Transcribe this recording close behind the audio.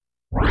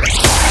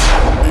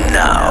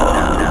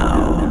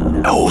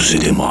Jose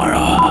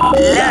Demara.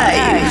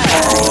 Live.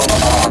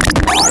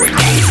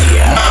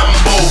 Arcadia.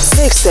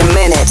 60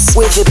 minutes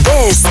with the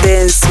best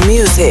dance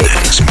music.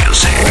 Dance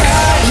music.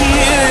 Right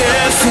here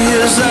it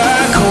feels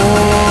like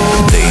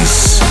home.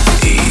 This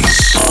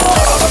is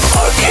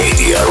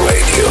Arcadia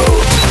Radio.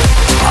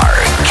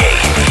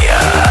 Arcadia.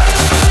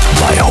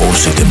 By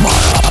Jose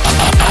Demara.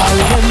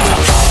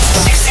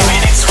 60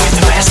 minutes with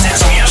the best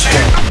dance music.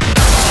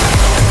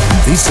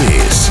 This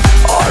is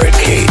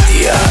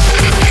Arcadia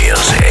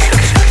Music.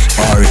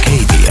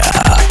 Arcadia.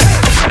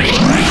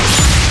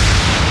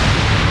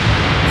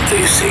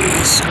 This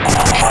is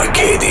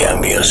Arcadia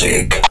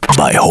Music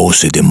by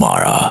Jose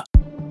Demara.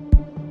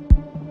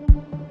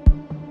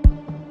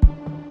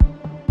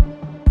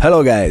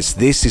 Hello guys,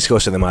 this is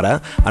Jose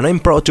Demara and I'm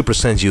proud to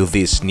present you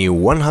this new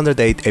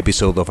 108th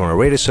episode of our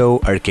radio show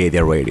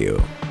Arcadia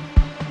Radio.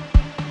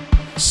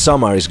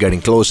 Summer is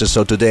getting closer,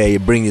 so today I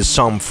bring you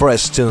some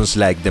fresh tunes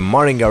like the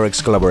Martin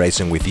Garrix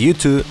collaboration with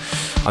U2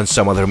 and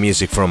some other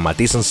music from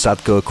Matisse and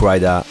Sadko,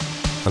 Kryda,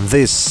 and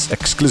this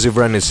exclusive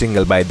brand new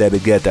single by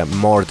David Guetta,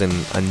 Morten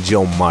and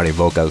John Martin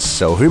vocals.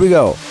 So here we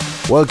go.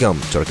 Welcome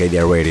to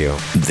Arcadia Radio.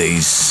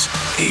 This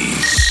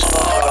is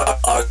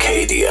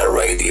Arcadia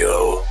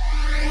Radio.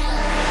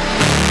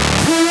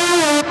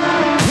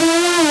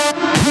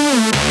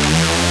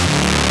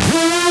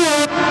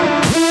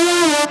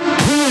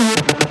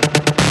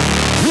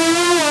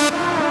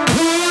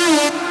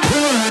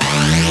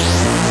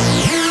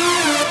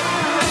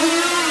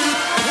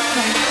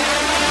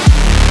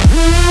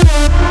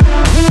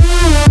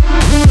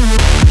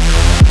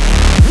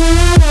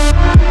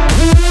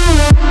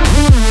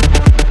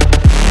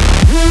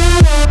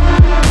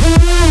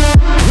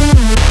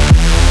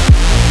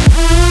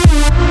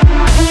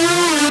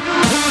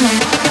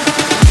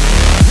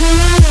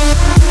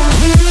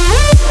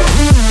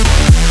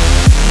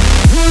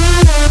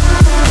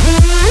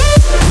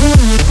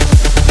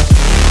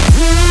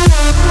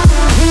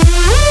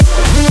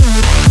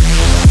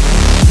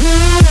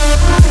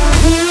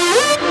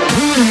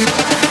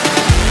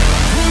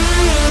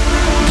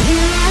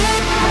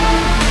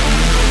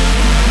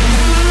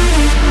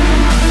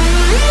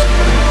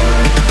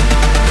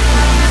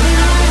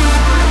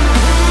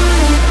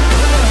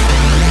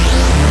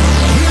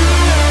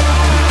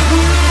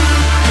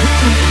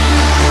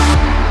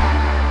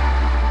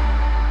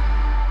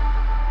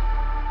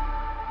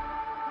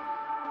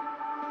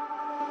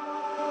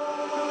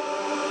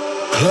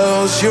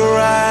 Close your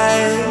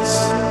eyes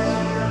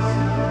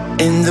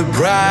in the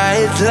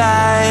bright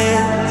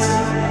lights.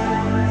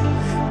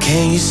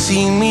 Can you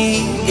see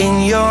me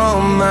in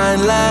your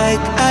mind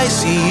like I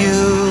see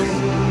you?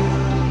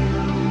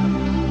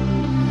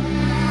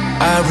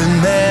 I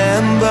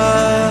remember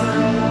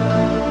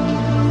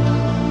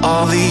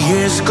all the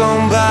years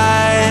gone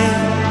by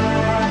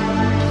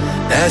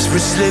as we're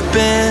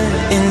slipping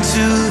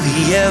into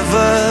the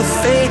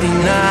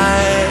ever-fading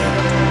night.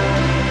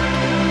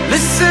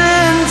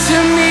 Listen to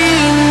me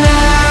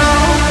now.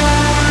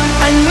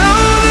 I know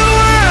the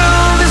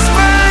world is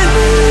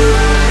burning,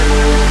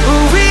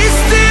 but we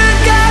still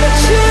got a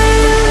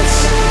chance.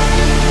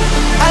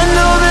 I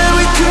know that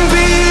we can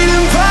beat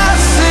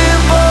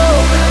impossible,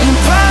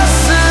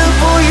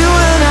 impossible, you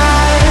and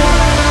I.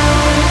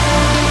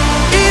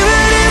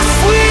 Even if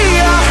we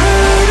are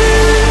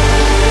hurting,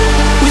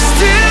 we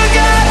still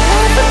got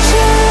half a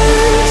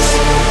chance.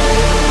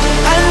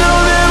 I know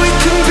that we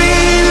can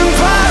beat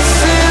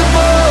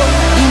impossible,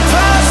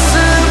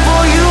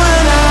 impossible, you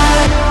and I.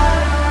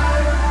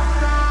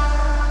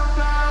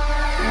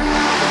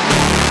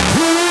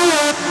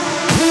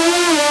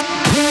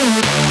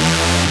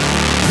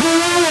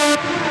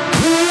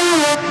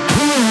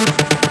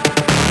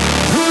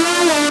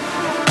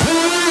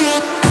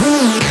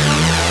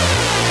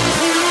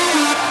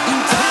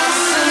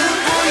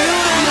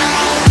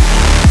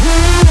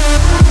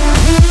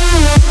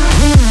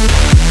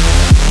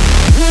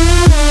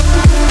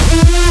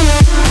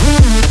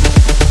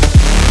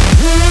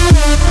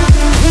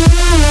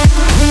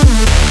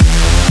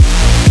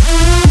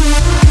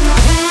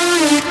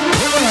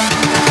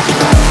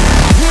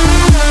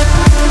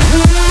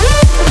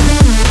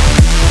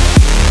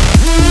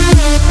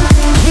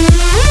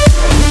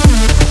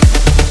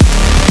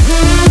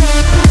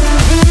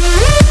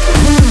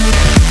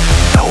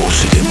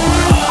 Jose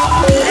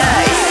Demara.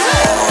 Live.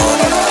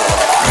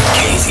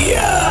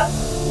 Arcadia.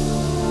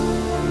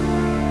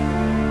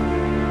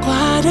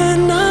 Quite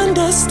an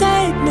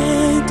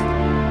understatement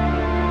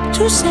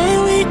to say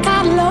we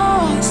got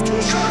lost.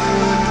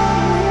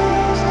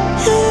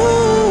 You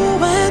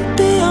went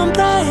beyond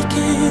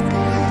breaking,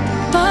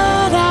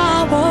 but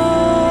I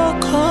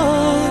walk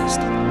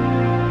coast.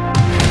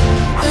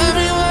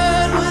 Every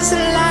word was a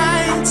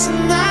lie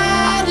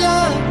tonight,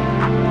 love.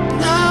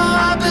 Now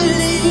I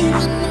believe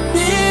in the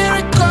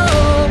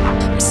miracle.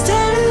 I'm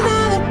staring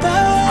at the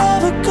barrel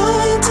of a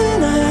going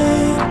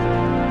tonight.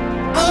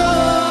 Oh.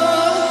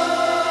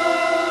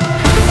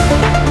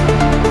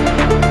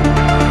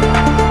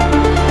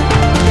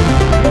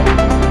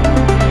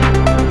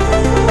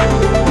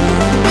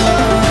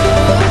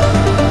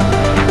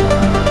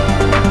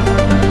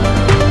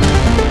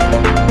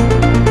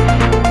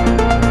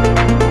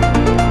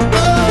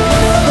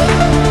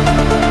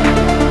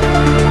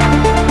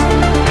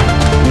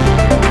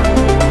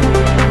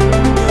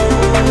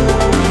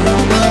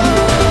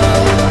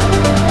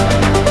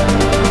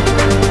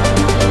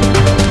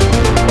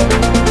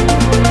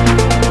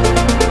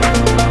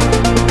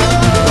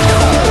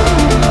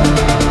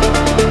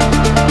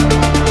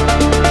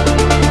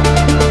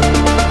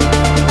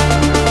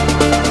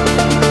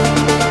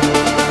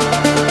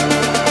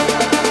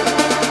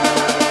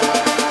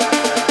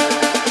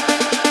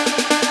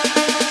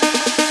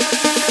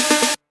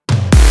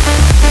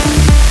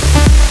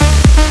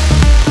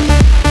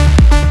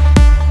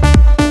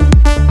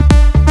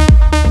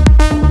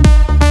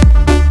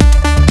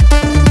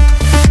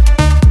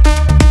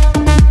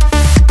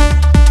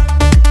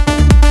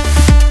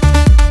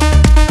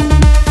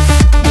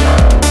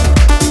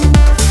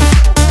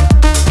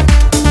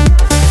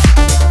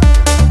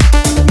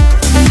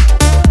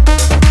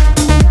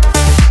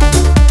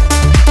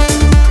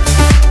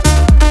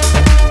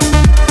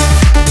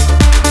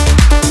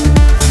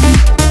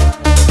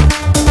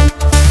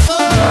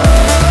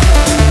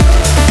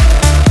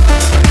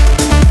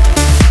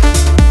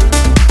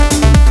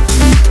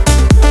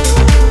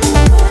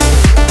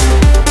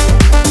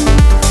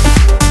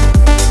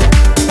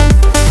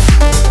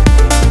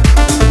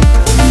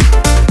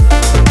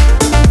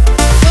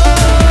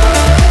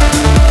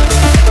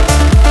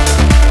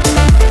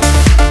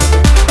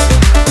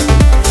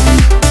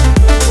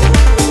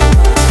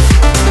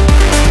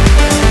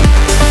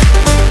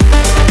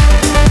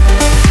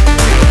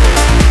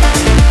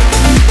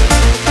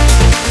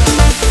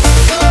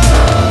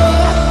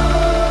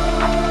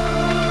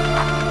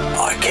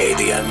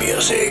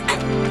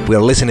 We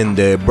are listening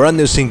to the brand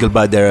new single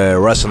by the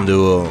Russian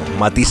duo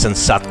Matisse and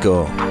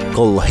Satko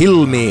called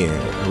Heal Me,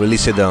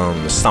 released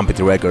on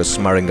Stampede Records,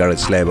 Martin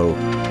Garrix label.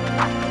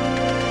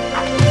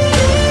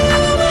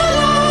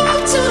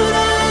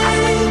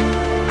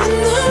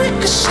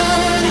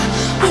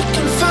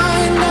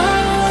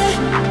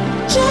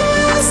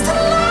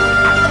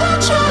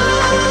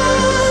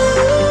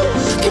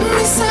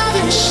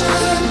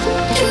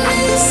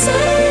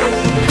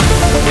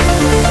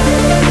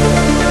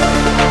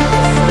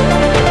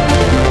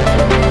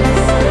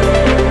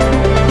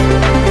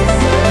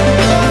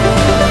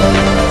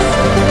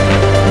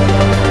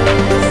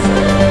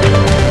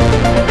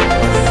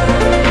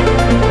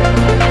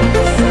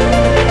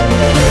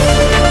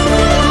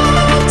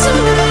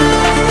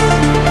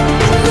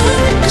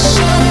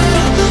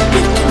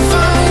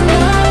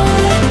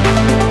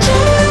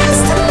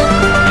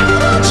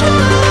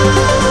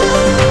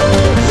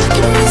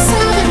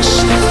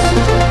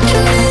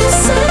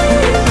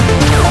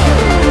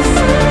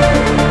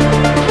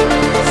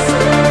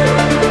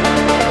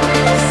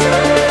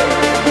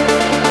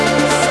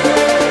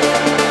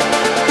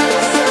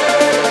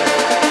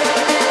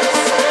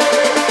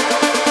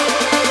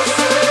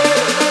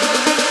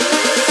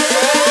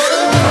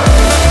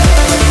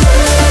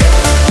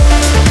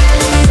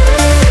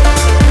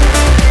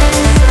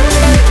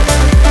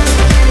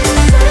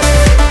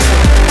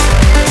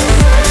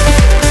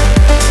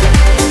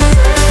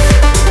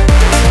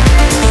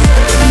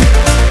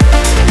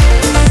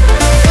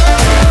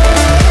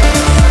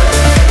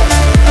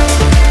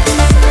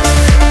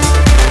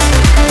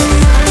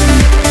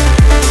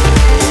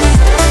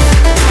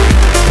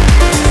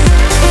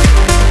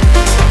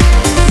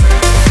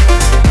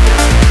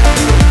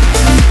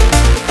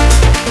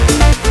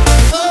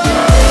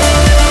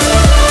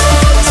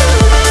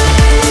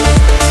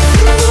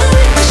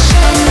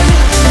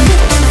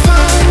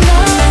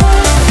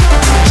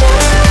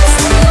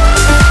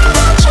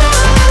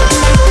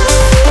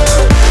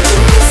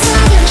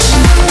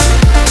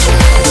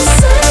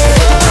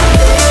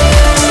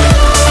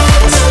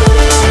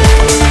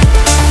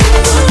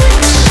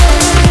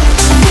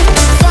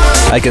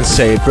 I can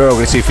say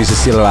progressive is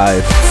still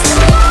alive.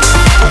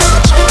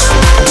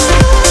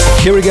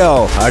 Here we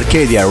go,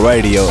 Arcadia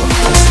Radio.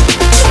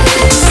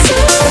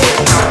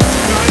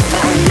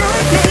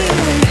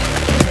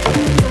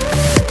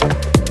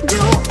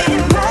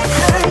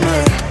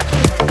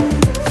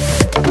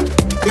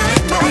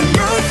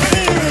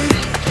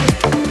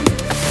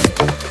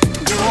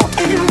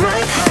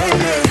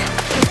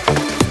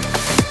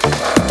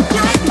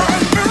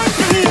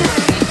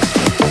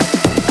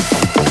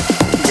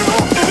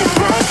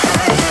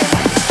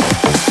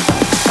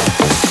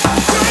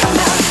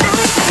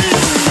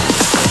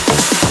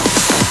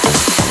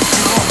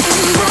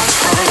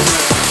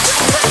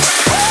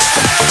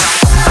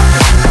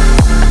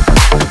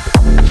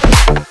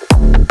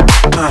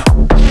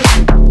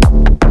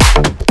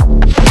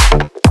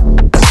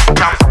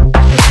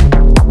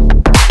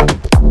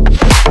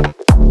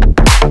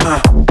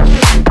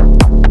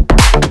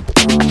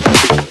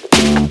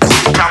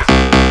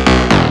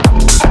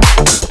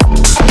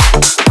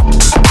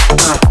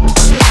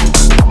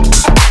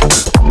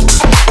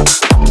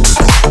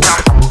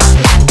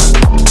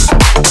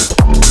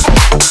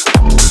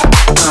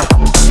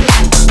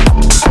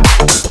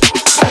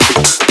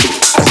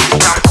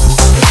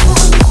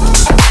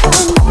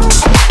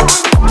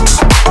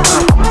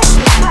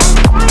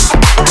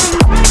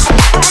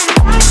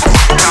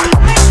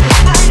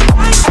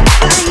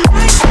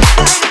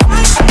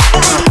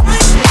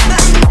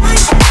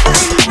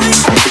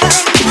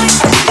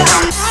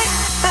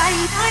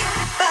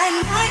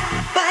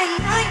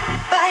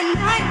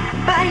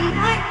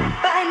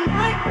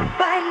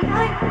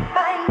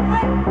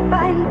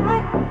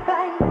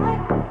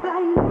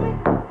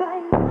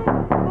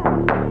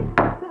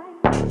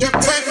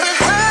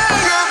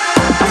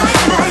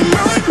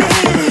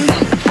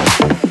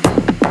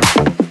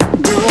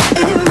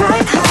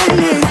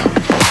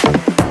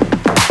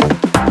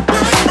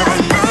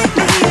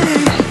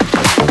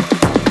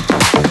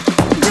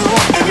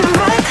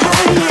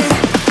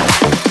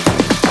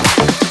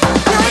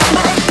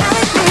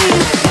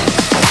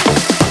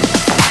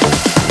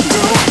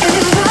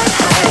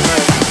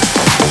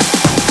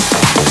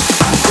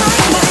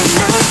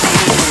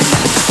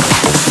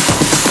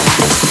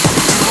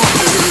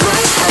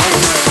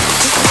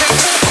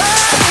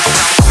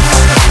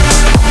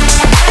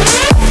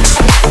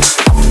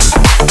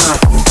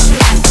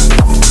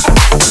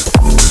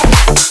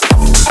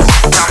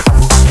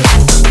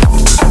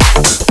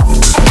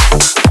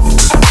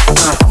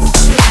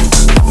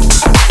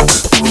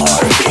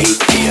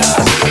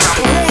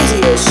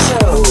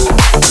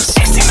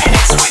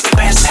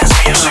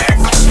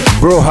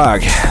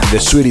 Hug, the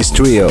Swedish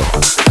trio,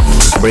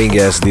 bring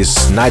us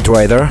this Night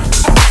Rider.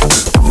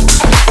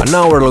 And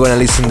now we're gonna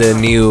listen to the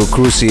new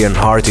Cruzy and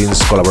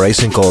Hartins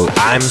collaboration called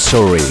I'm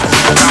Sorry.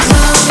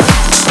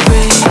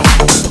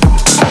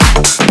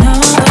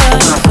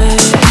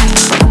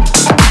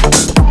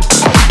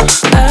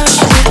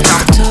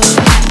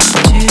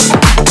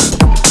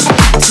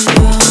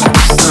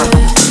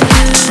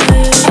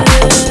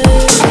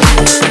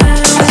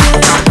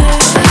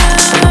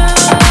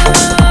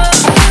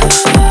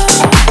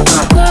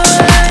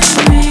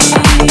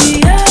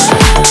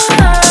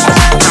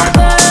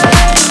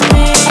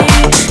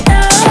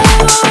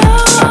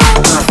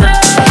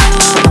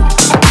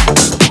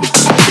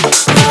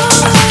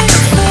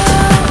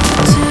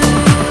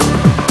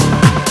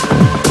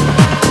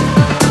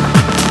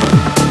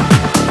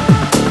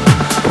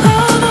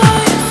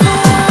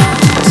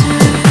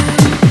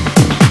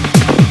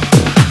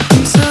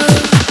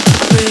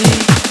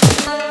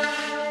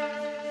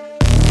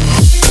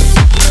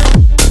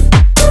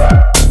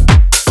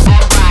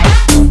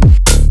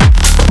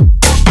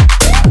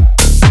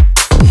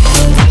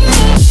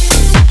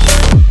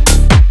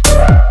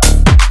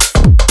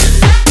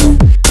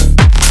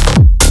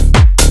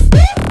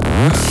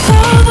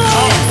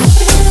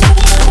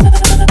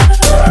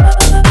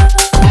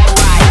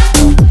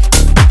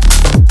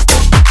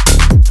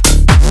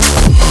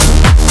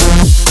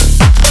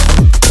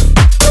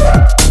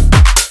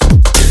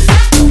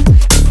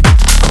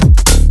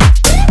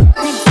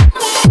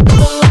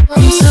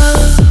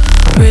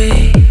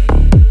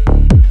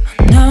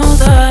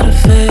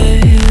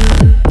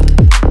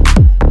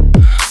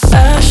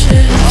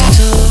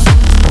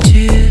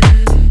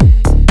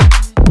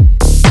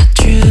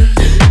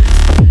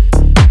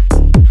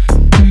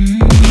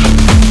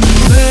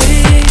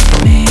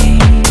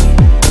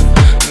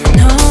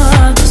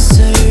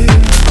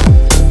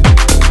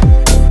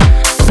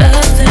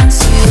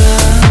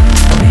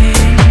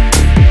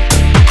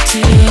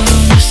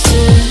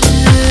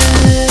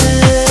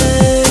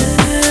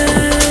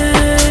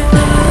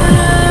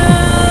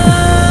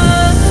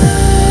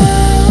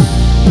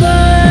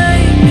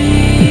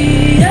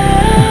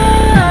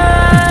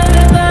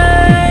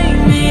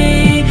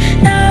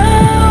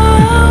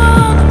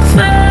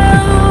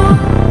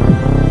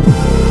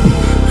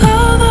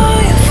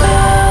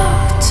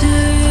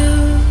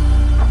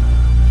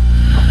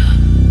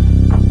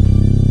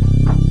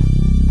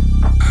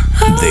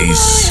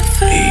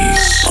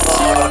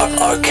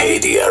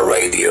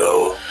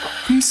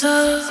 I'm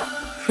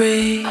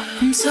sorry,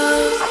 I'm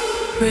sorry,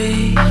 I'm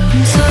sorry, I'm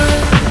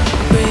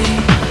sorry,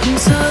 I'm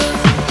sorry,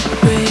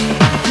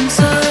 I'm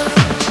sorry,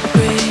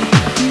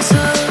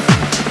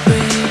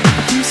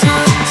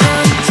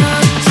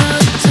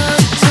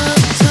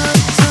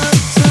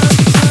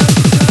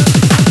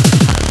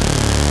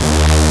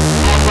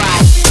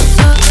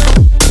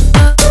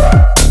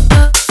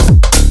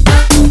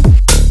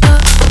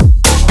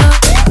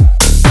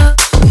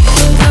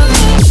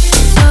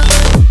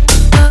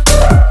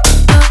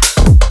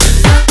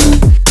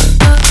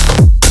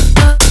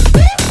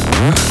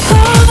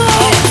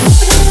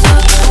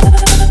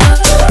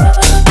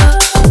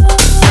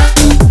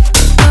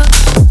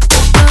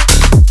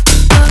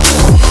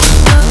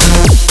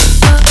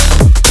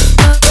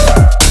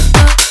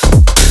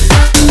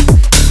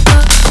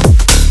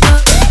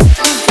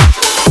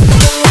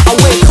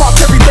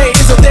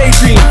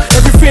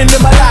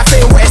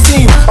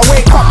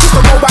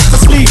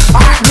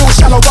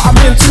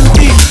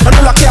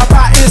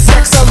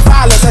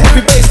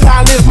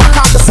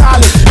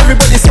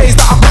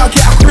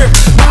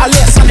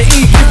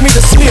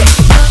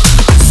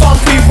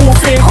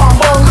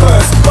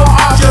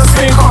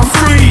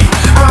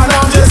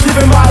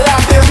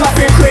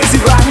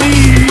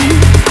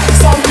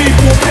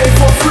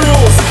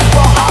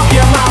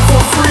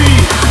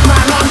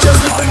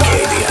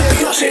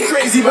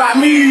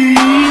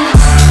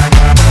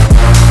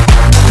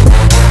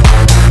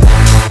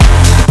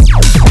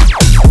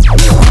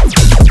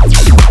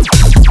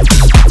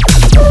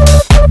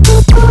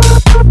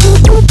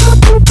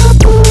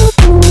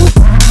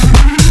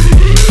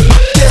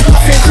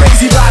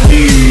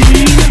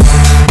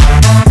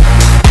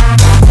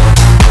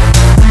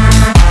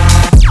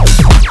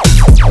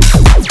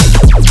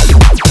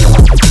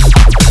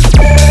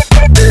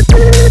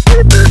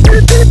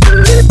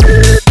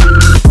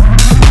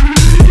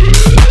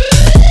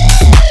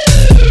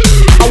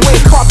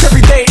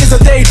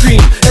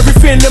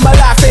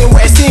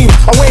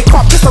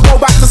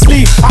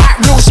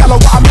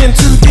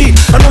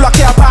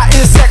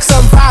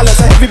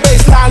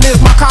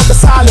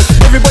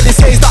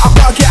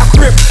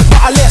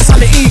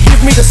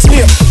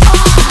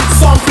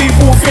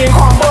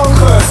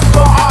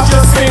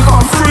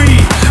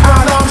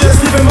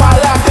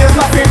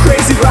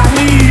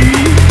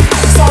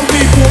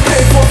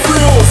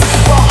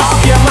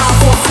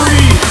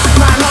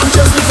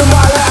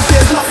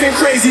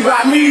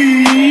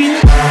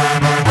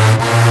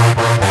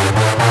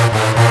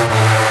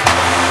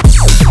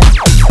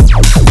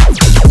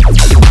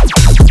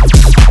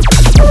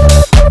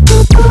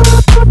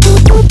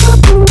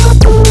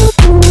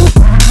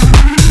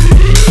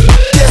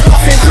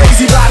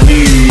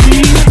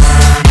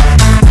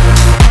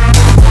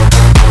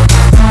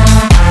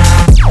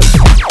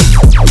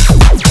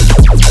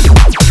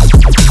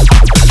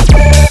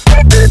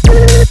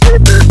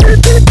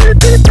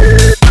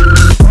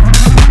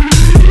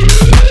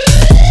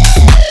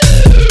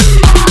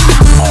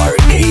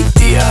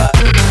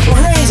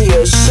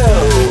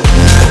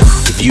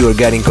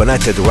 getting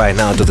connected right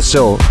now to the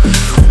show,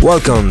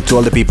 welcome to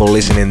all the people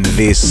listening to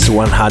this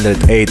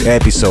 108th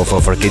episode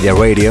of Arcadia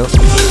Radio,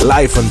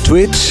 live on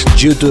Twitch,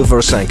 YouTube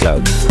or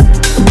SoundCloud.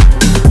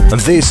 And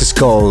this is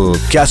called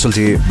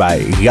Casualty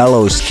by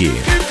Galowski.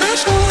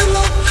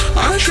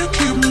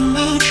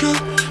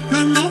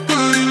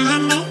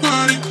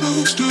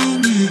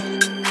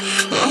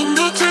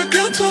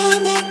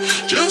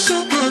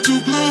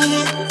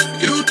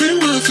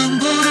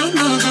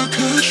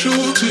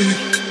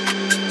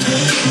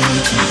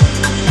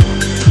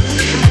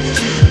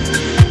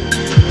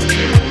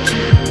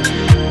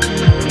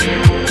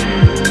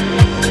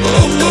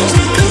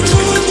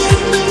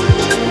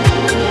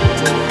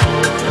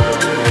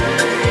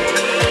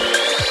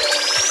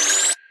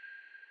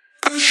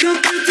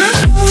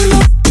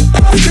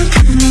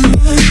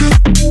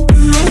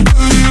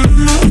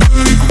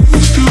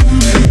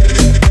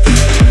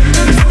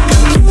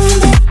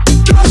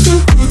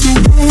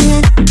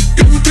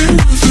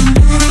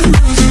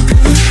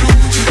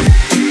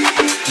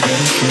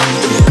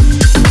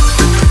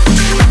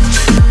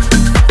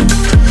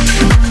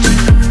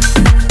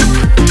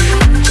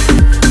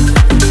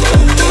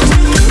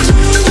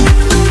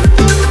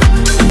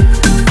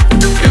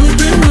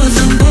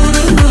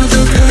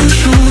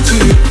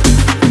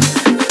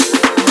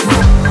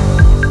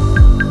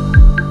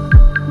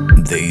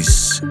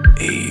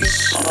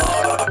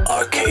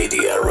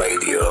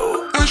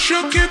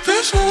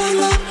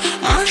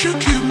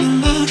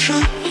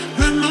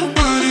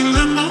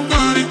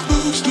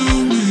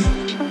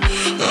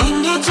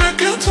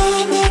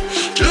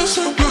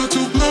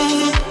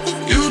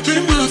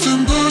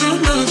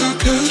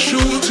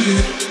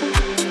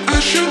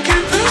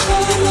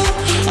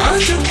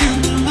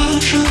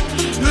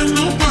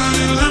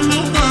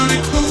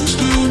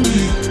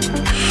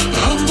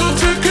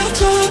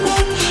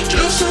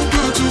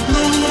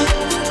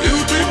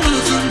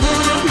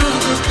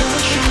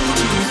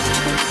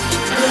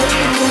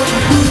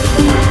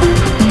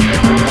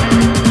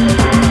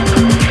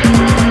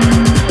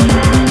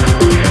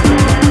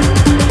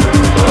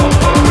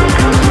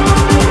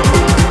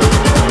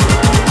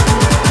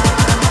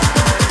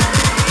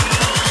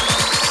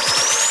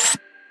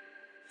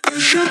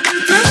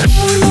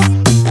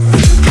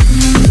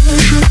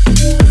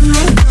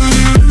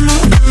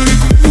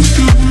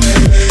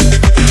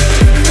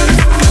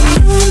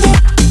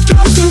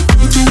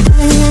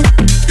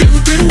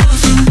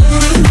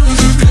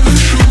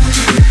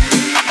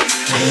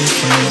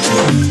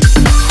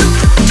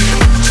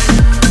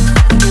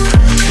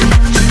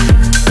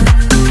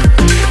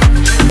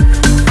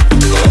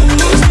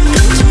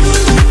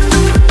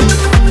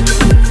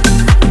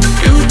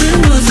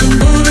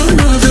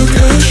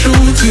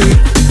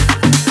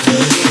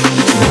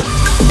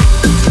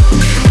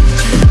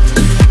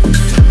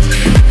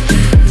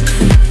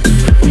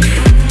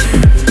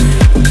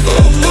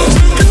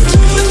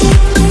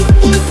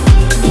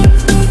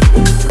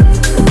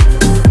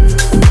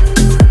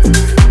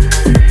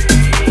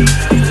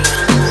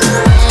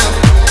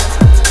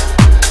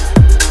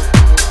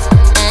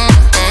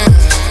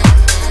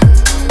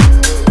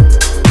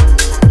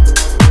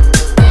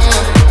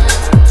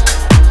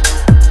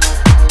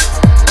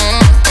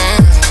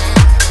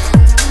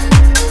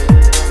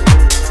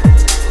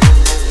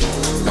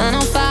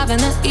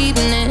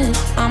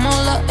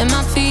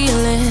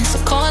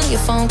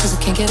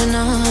 get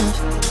enough.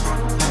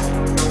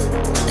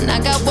 And I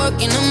got work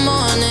in the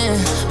morning,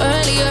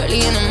 early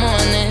in the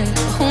morning.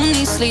 Who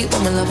needs sleep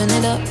when we're loving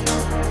it up?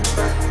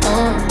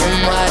 And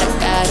what I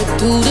gotta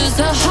do this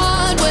the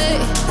hard way.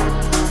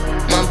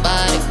 My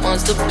body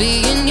wants to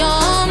be in your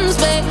arms,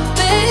 baby.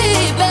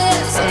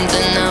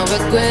 Something I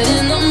regret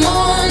in the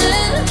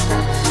morning,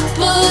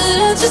 but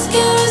I just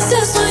can't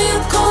resist when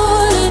you're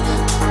calling.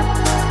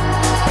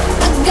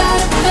 I got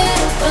a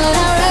bed, but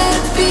I'd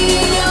rather be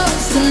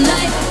yours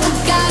tonight. I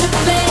got a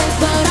bed,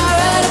 but I'd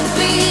rather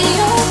be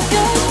yours.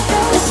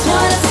 That's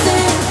what I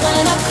said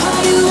when I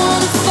call you on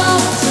the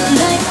phone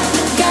tonight.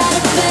 I got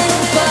a bed,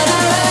 but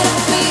I'd rather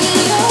be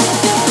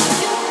yours.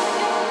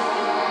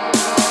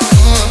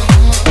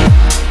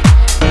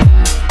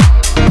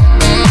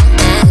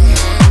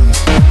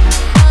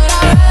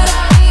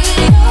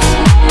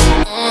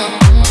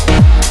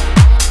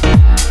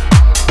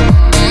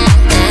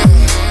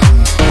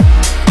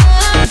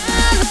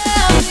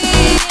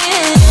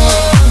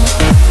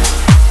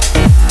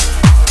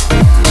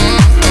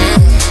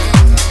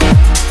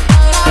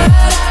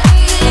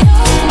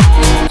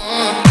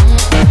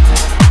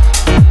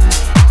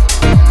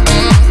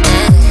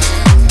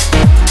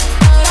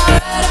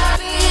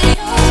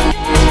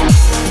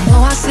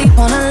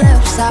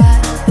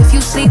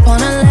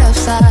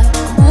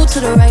 To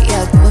the right,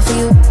 yeah, I do it for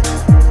you.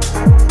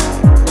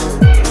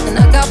 And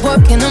I got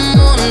work in the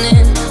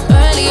morning,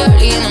 early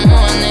in the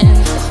morning.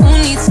 Who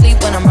needs sleep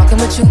when I'm rocking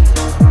with you?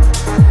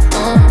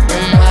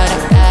 And what I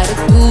gotta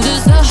do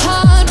this the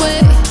hard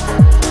way.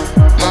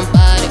 My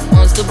body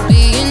wants to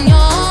be in your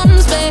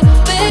arms, baby.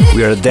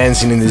 We are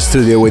dancing in the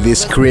studio with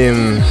this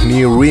Cream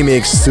new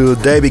remix to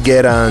David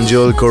Guetta and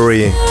Joel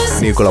Corey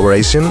new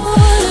collaboration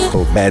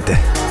called Bad.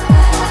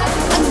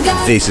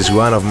 This is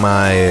one of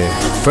my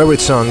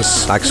favorite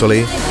songs,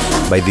 actually,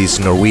 by this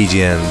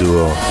Norwegian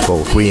duo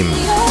called Cream.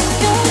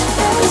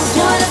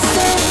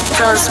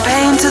 From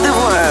Spain to the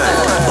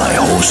world. By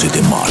Jose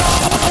de Mara.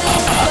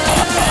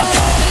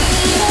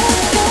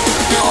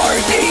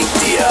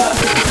 Arcadia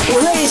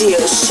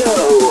Radio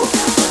show.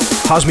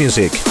 House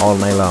music all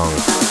night long.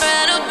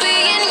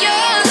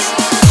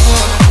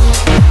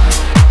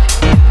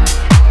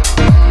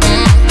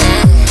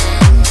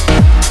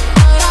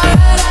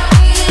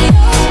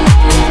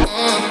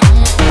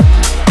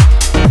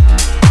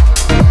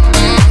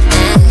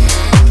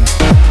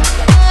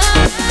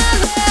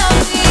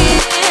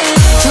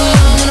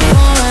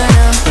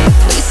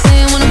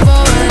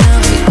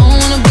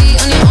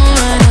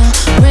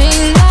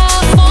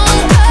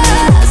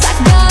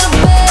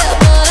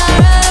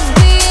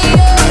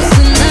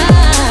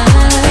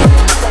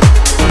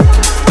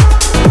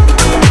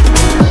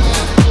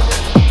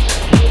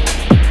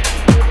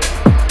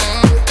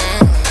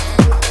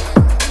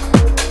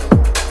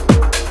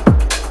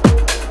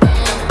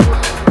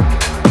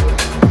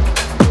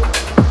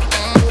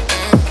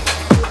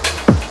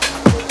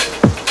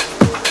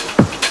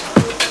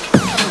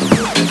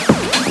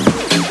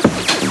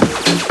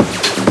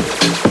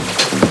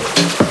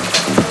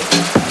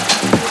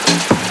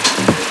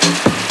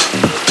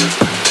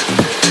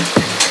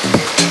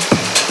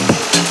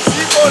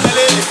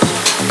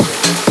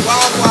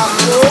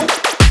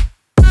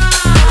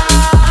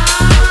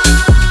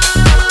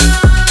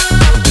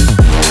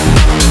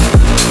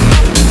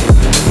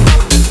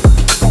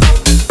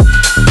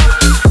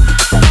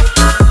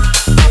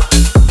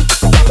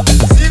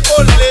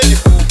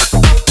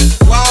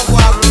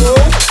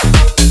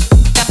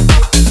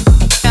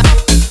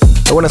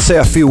 I want to say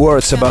a few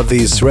words about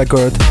this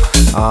record.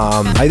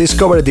 I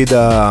discovered it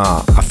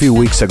a few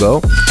weeks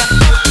ago.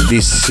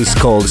 This is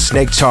called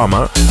Snake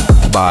Charmer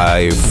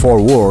by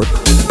Forward.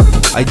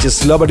 I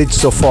just loved it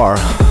so far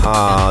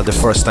the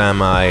first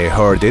time I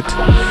heard it.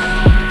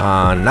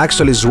 And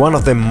actually it's one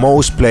of the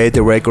most played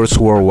records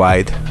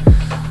worldwide.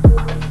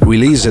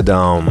 Released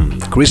on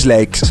Chris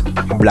Lake's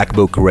Black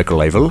Book record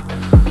label.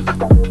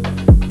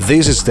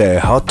 This is the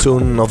hot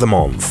tune of the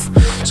month.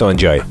 So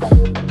enjoy.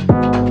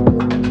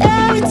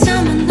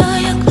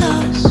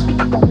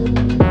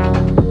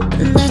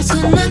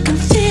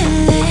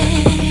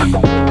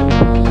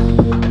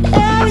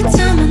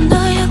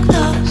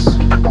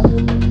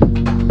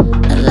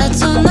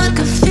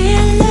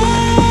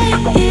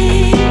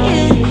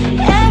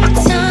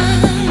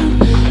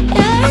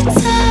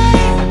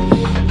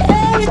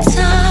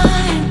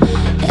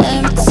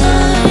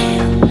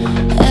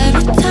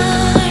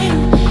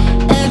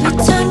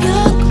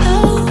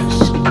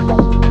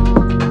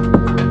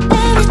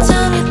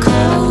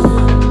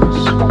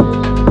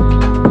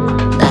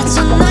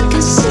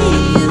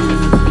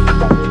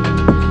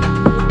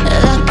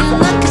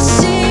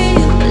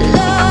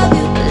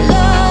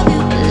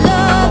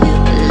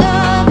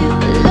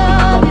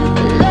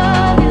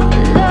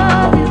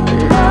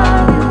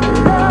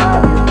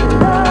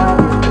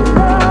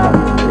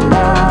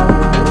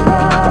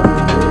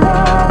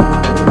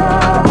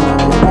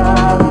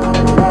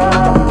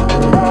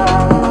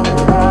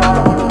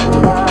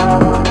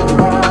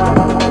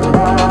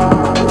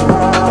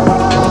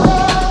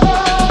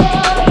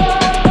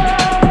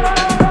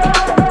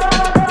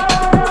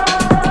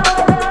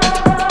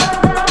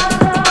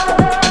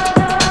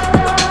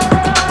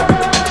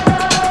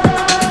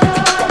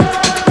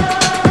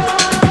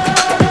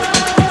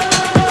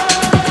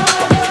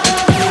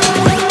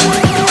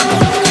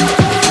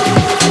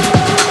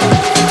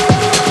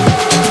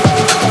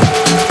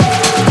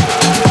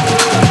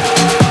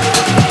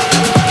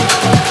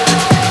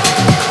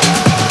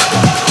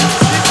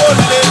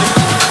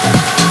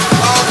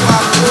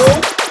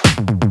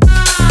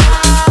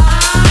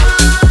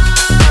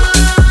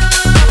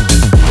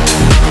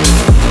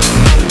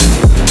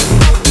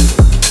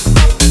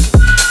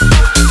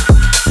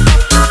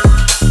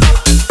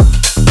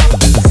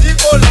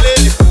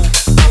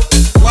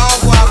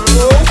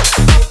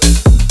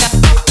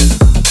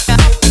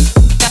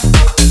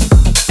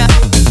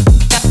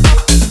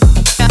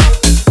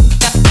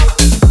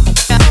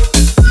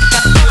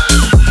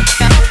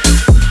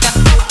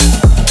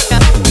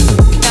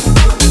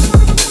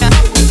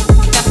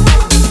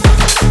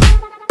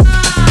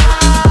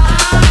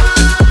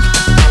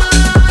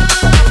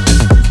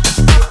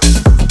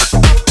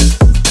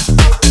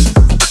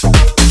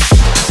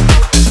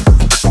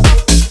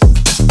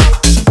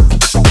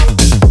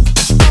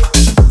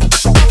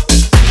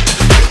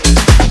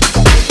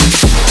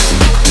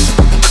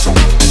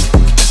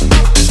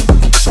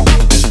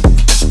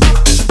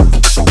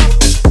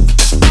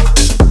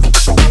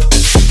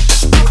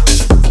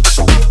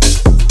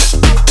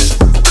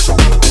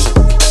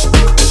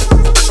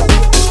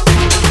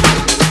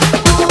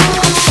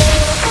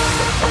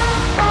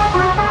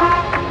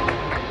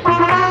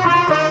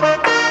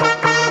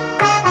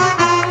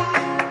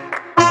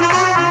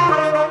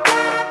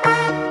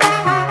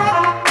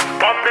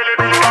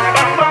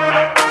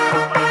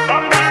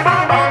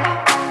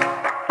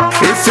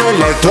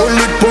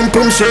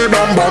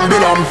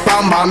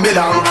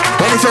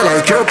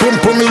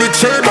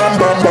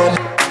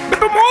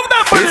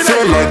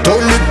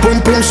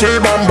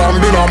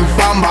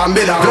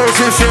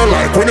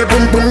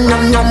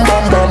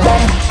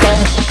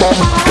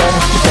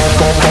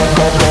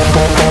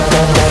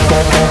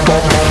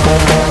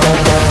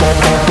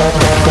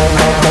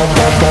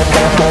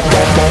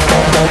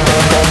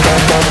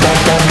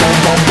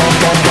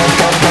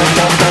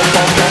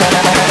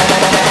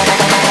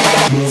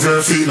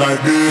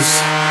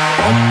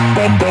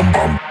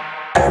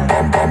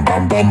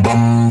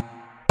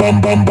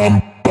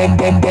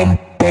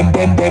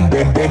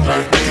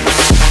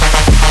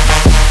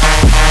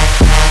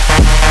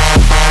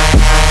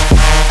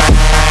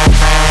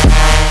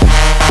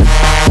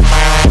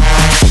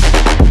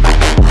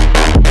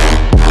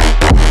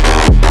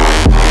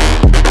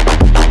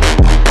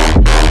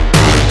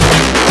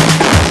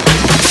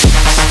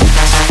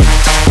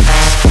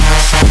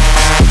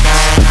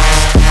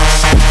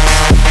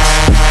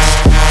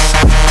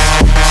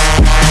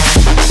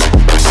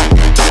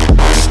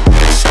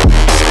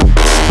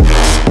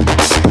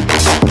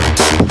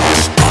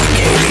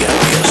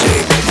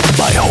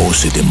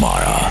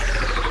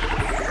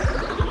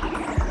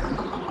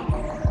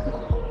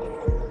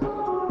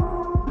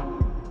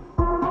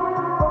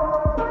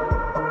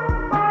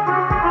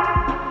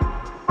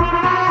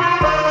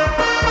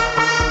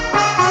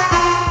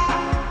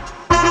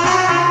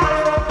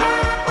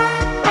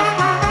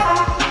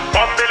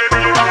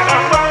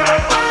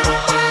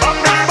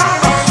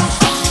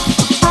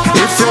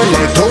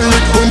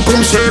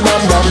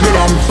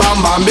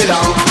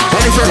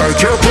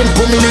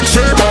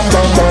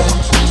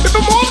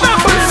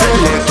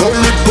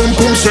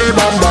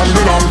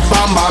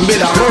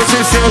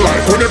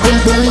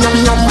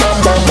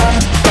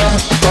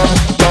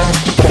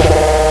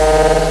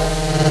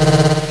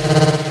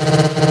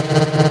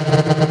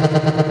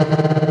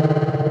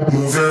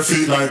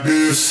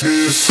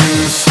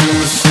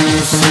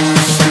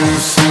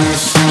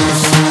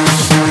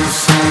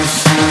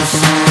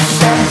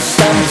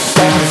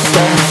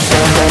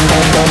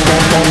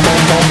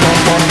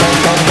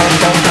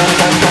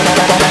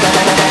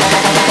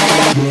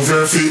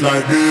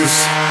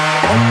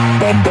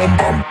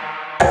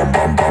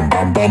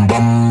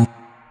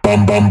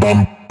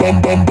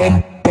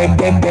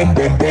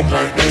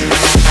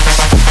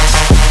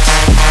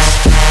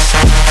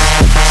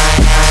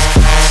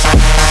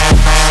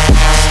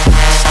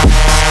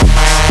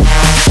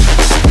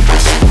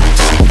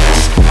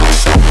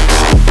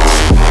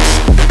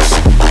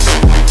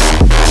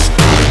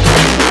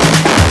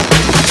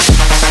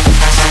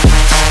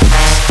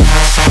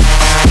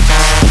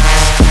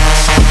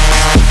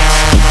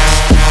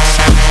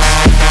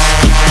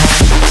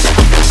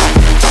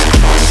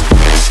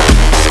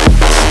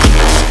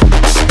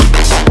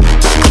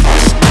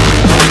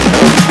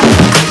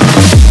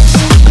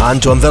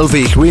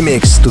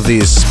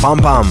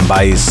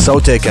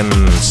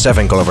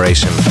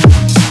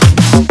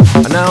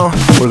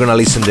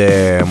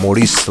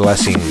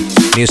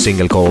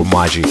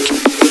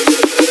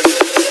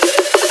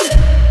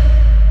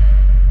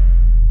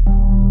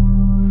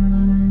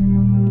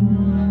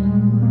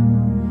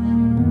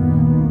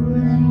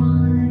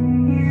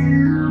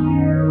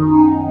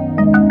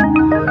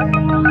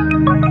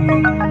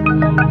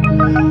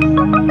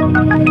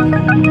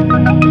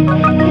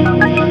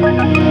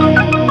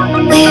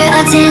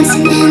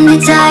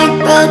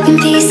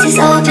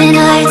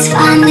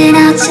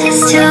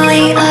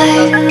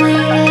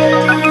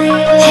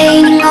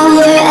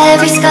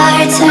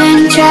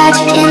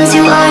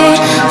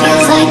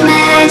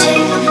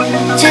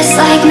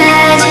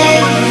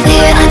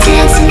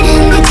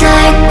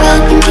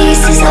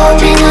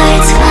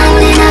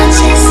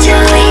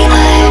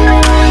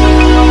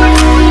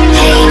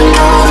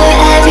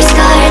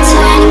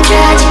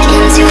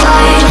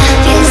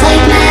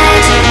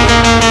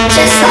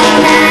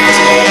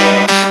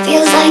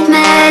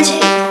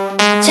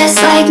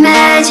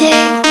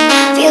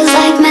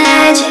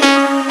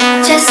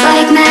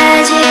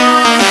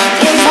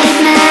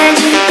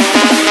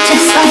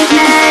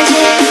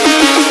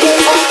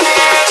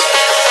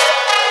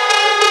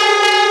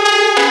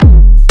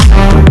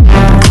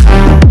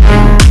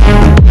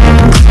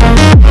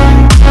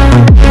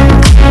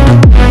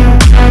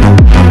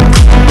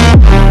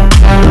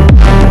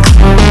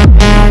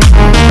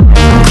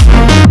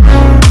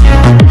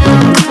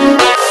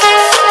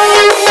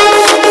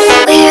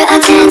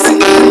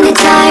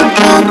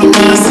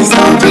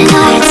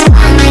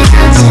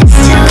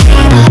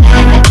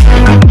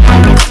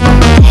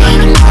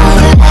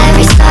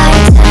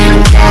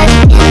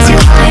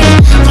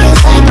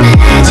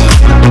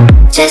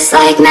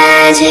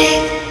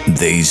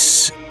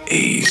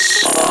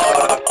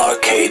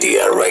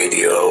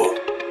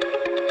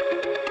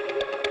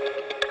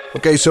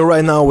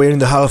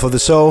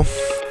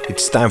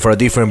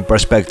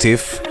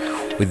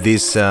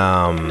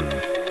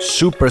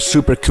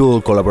 Super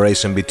cool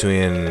collaboration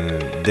between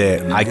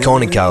the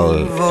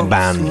iconical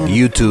band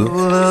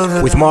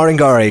U2 with Martin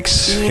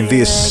Garrix in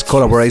this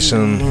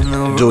collaboration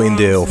doing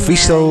the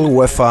official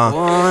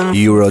UEFA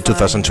Euro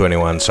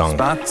 2021 song.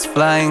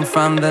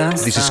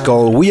 This is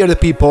called We Are the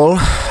People,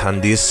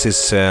 and this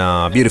is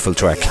a beautiful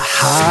track. I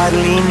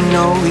hardly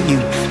know you,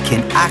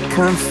 can I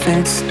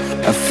confess?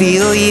 I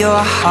feel your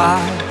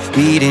heart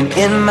beating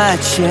in my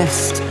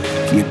chest.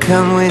 If you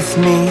come with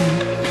me,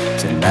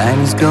 tonight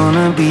is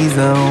gonna be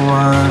the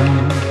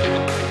one.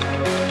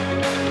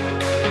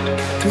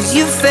 'Cause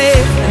you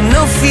faith and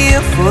no fear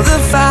for the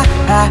fight.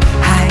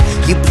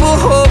 You pull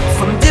hope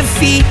from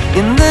defeat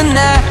in the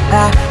night.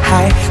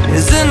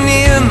 There's an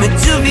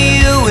image of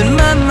you in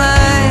my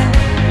mind.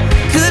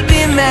 Could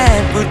be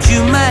mad, but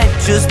you might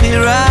just be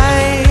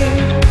right.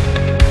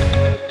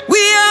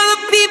 We are the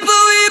people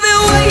we've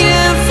been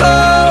waiting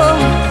for.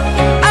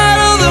 Out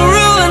of the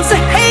ruins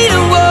of hate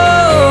and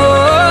war,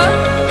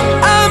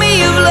 army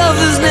of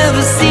lovers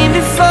never seen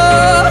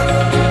before.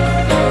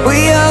 We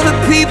are the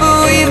people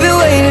we've been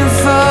waiting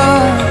for.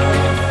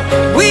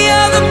 We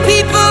are the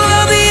people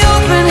of the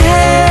open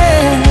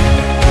hand.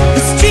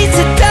 The streets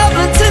of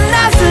Dublin to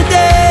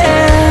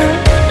Amsterdam.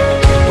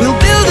 We'll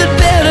build it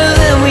better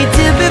than we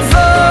did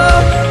before.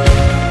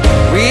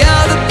 We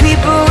are the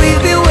people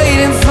we've been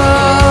waiting for.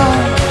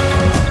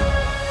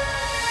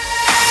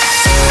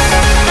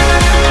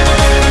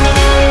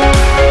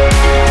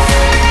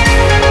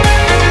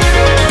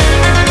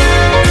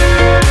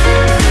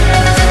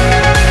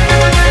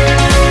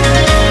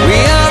 We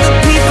are the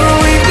people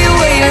we've been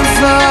waiting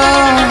for.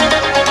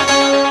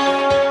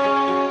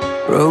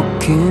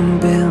 Broken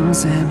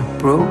bells and a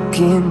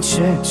broken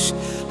church.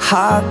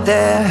 Heart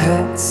that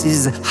hurts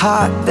is a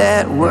heart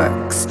that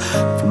works.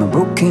 From a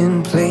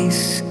broken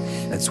place,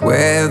 that's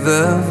where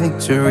the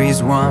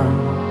victory's won.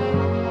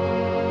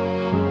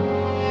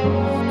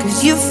 'Cause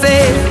you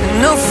faith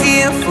and no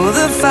fear for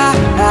the fight.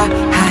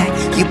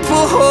 You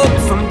pull hope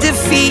from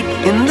defeat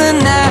in the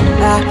night.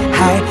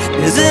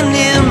 There's an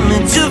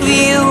image of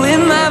you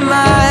in my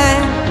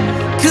mind.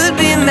 Could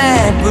be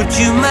mad, but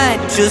you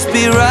might just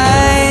be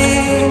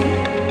right.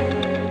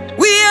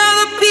 We are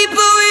the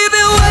people we've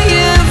been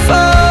waiting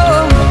for.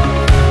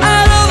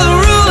 Out of the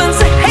ruins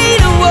of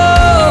hate and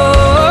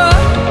war,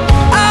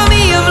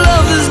 army of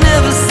lovers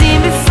never seen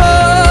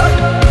before.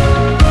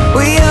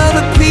 We are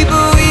the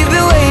people we've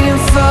been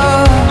waiting for.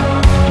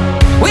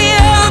 We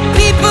are the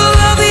people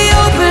of the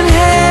open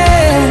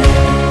hand.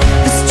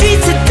 The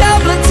streets of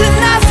Dublin to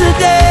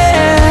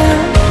Amsterdam.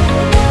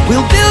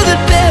 We'll build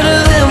it better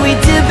than we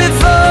did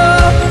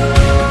before.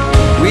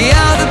 We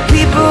are the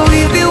people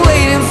we've been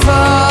waiting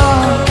for.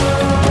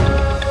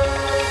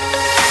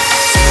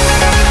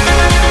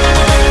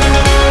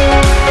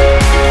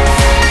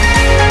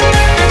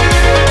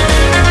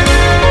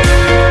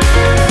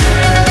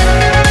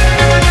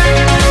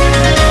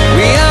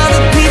 We are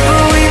the people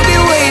we've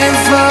been waiting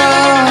for.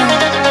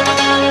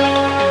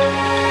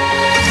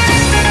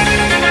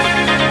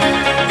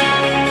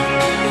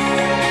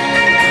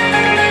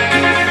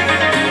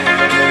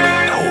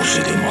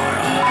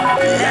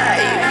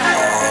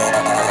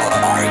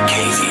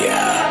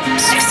 Arcadia.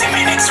 60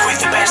 minutes with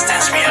the best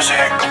dance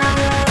music.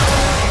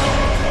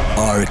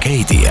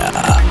 Arcadia.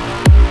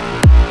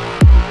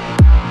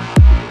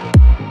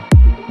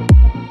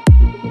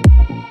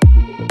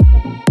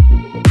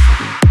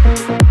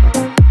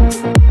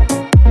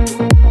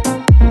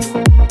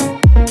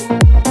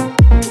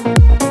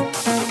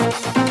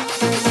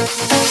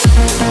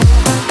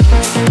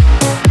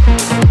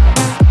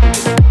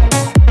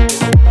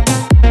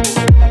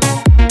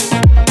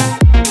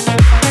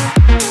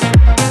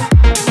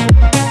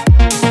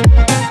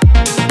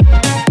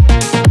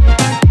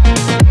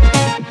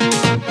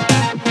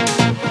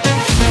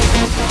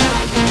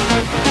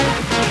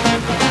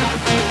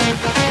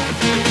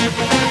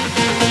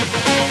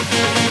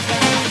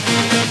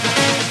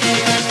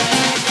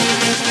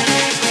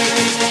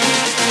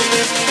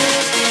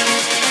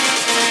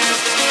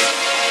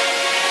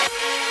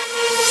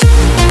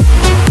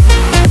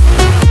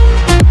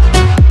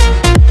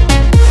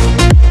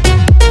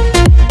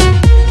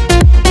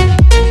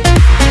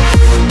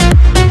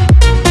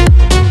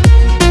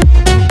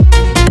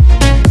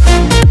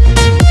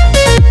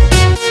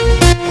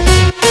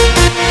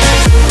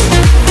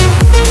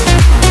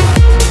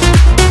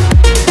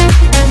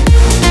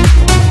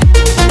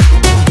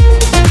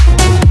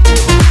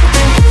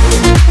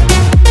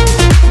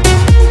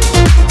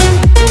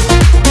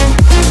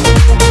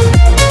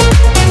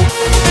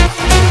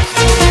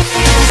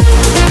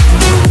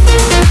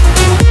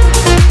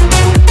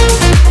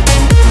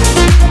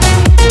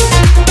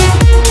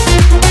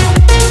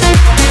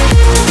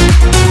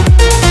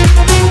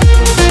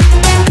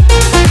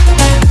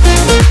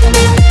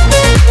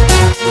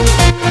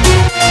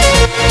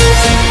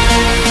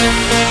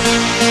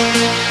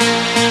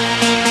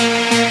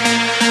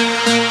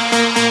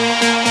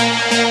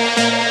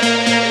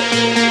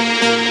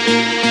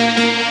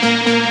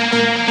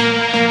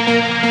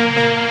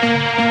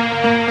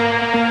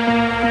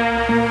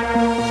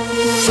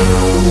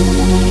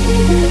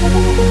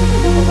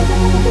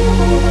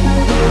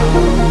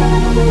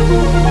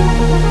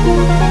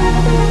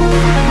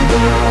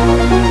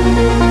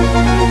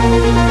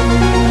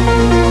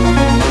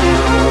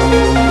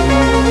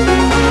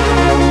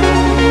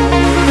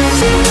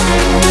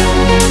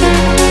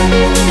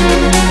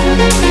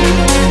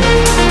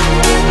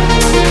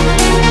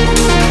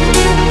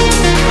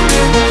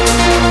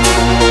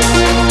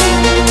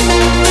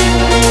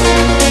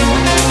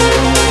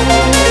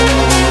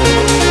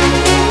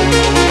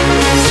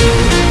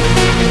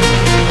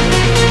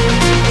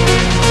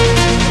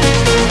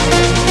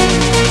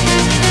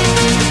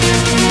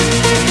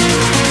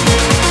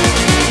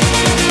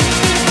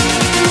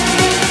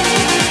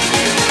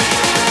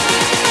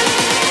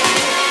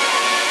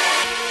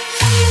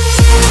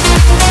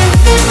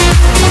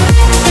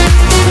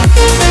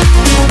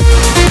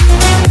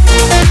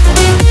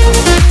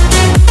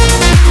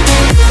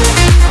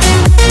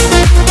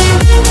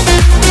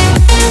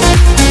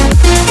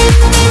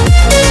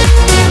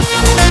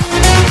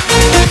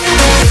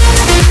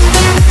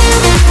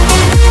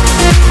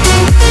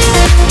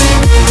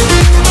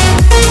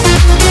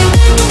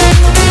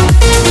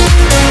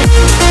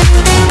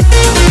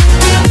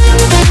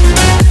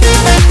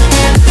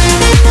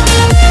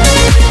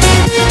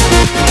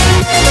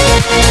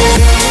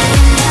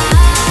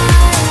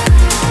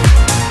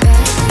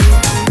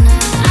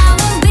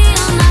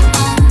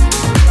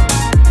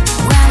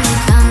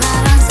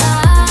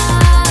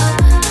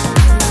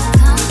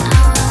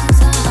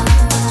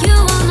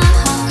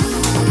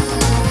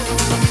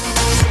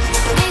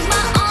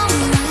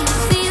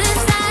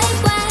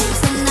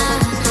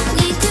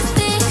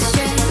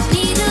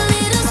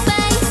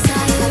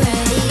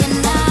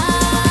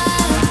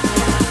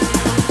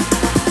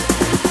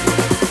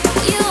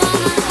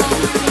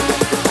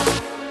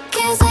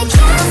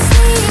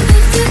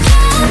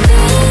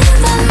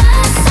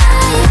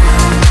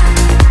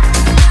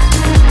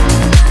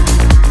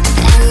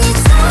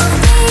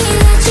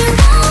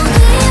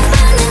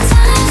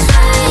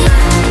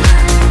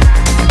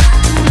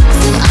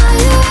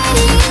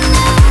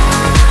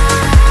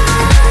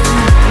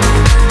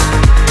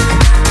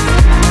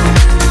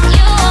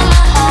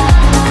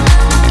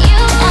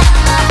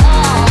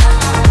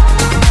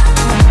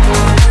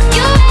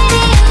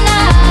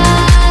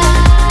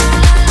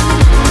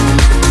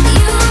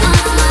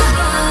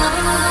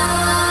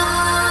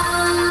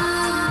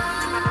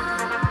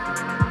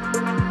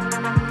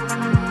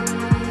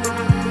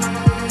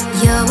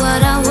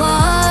 what I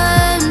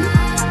want.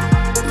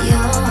 You're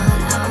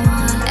what I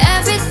want.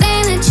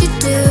 Everything that you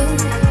do,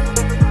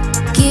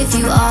 give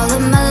you all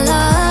of my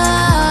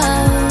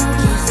love.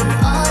 Give you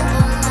all of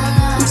my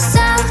love. I'm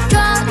so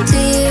drawn to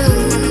you.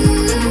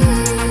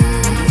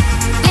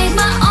 Make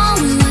my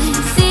own way,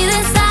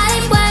 feeling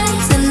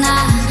sideways, and I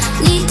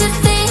need to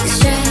think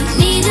straight.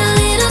 Need a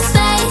little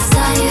space.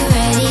 Are you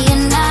ready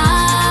or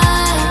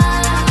not?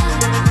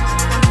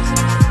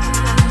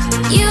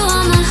 You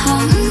are my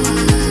home.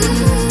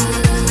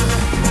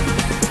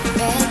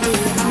 Ready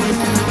or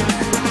not?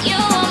 You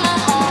are my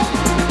home.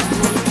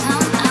 We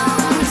come out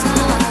on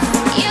top.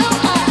 You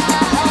are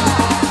my home.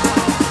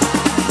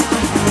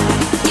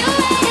 You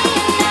ready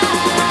or not?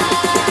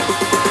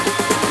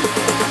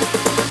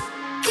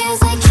 'Cause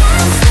I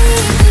can't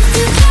sleep if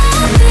you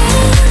can't be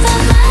by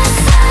my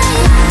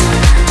side.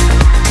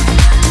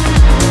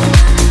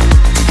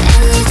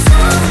 And you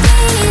told me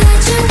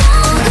that you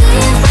won't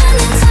leave when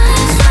the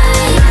time's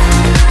right.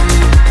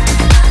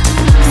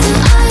 So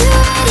are you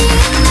ready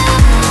or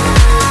not?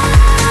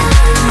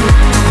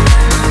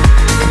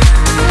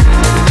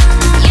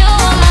 You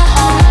are my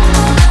home.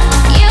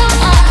 You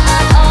are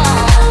my home.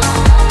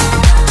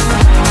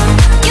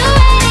 You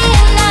ready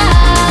or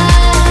not?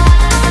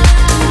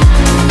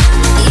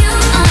 You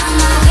are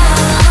my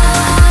home.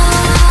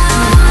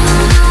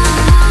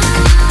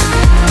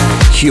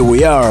 Here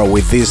we are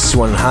with this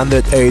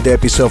 108th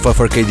episode of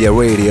Arcadia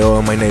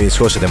Radio. My name is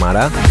Jose de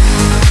Mara.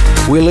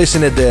 We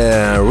listened to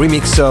the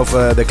remix of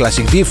the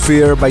classic Deep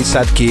Fear by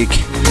Sidekick,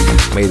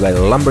 made by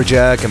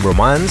Lumberjack and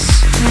Romance,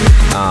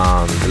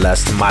 and the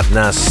last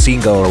Madness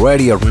single,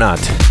 Ready or Not.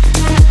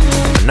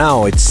 And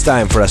now it's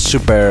time for a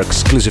super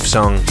exclusive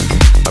song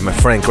by my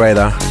friend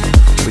Creda,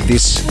 with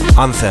this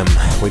anthem,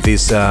 with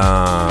this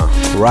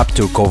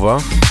Rapture cover,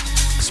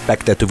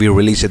 expected to be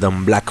released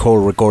on Black Hole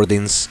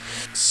Recordings.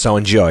 So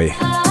enjoy.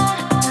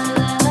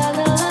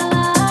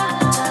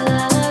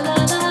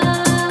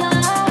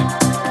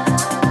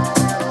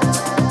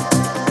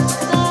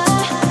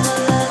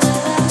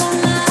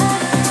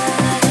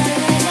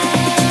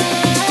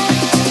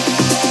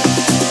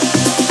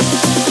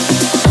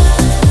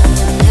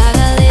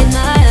 Gotta lay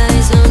my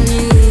eyes on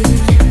you.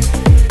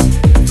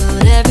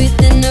 Felt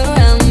everything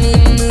around me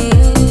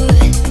move.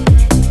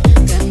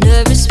 Got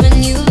nervous when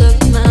you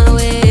looked my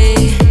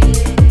way,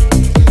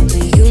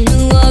 but you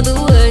knew all the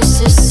words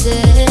to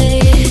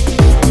say.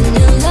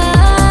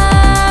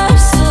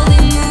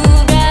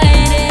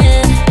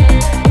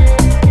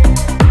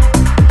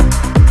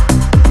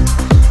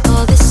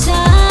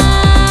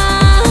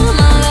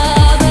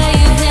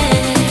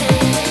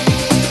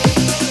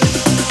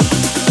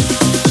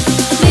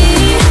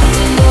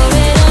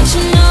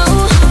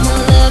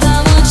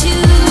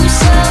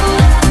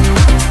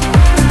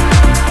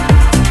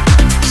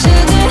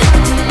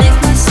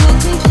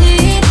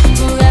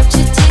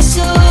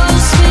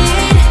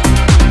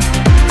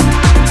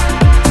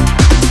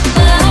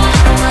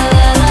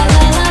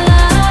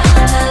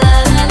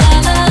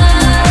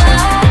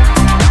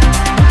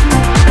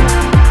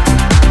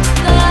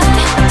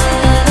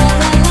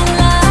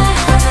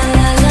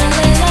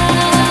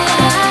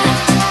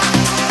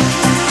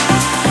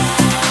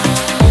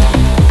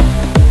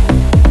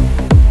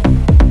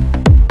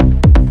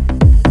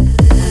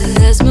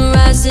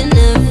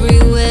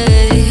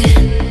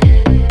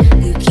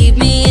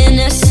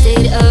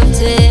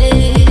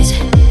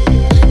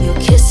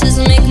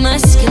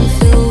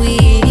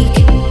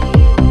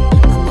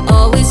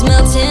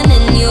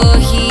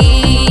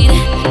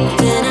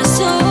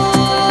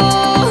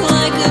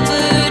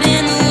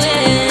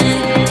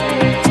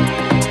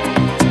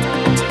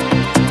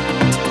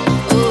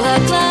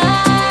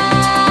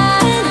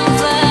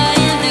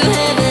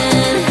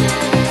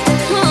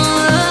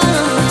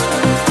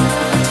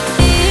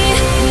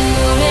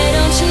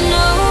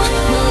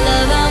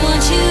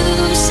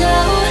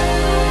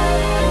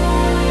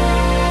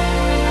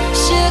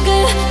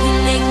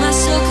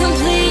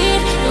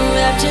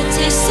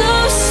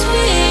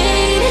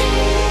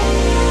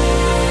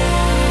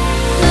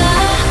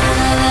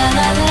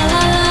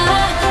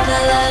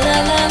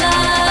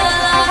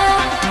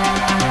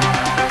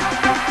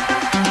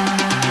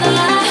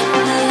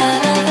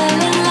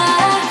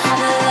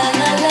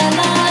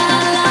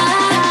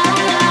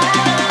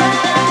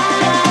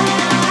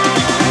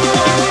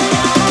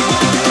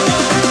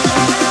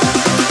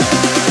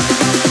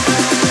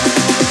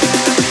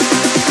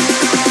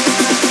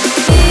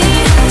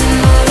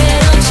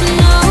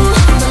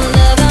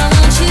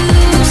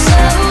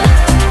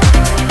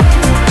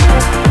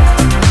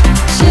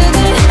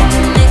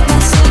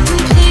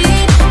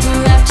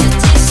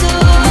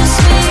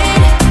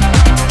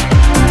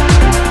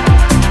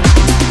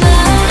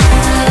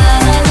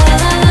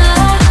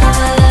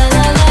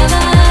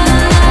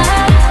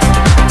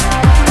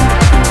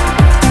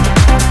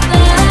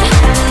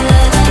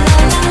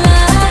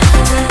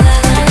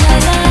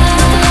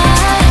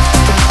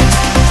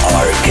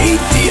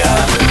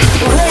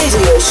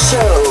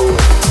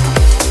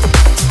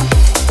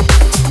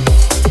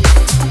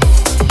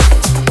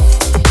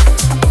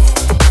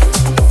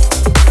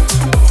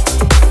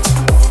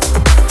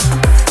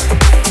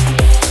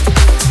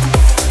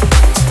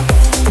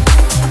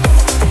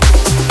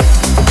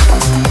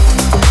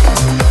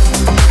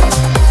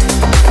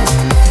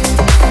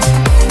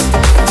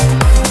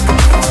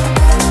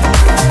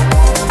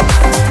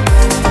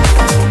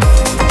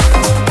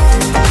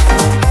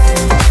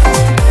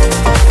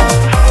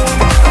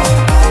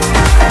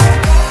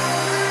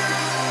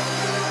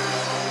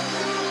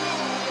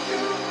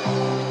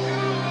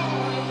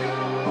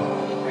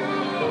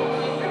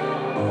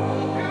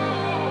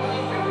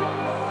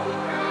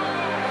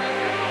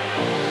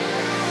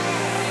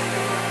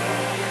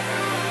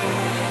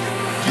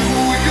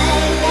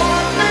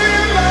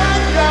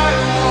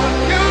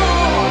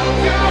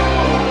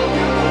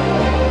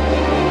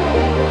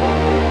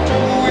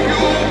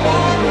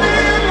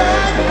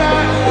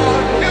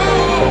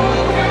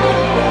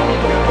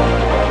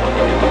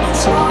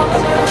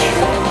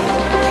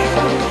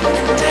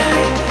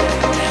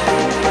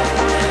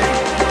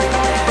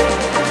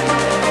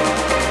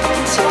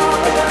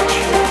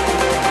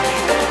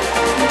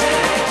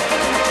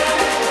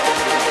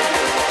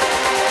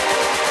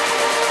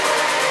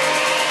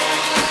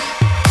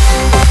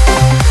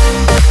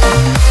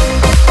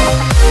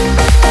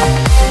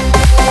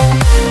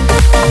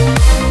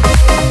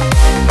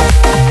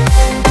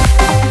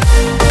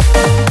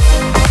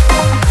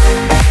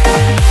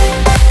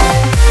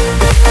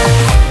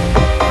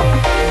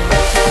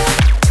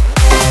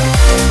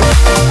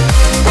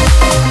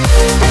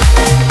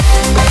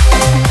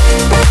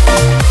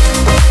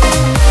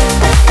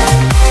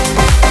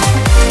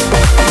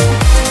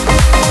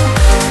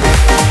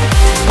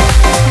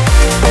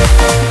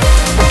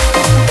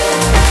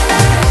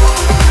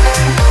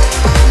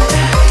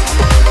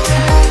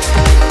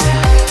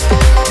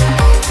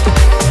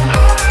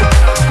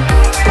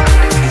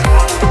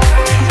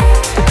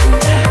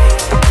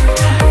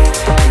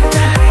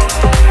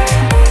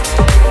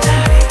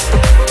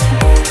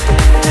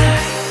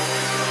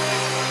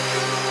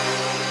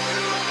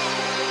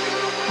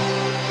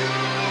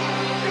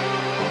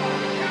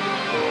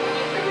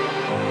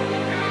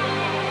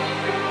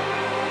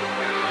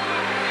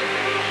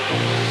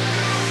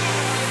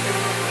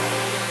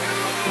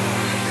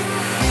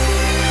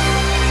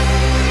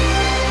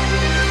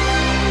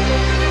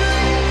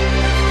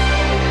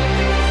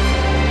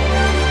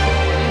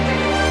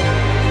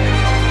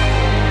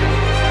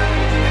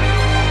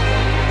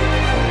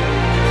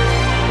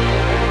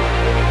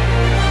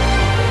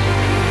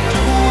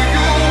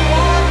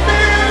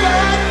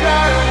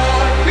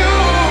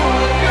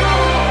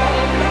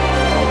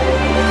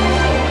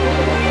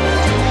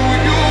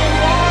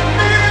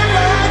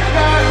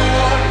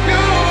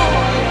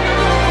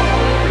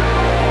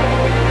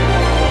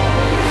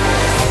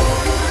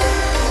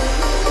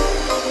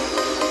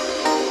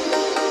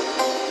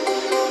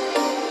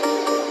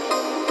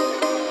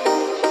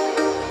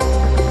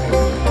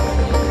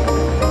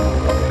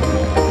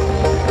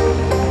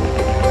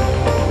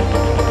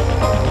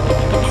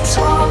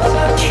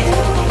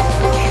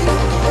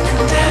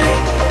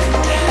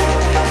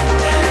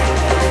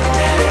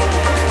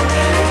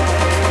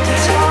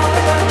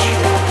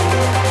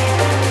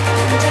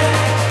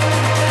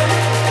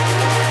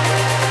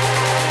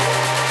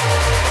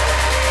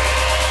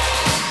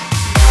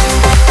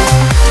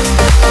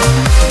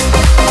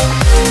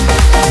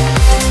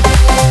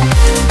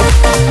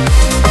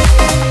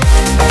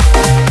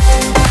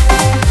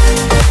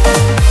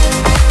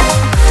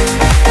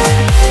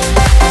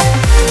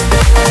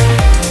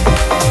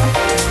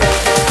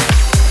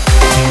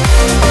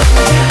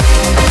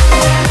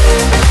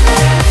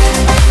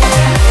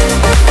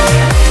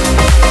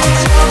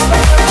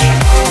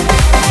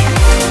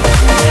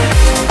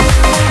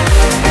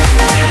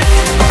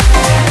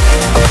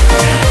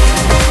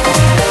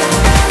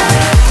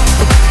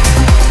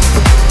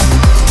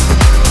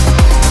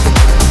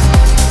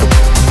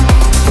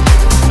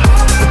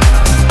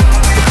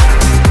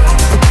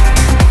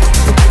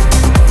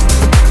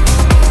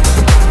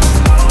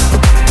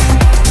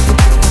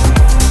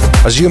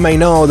 As you may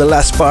know, the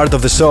last part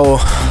of the show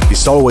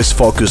is always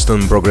focused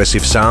on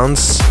progressive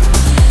sounds.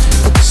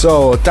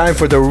 So, time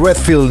for the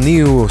Redfield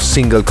new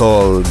single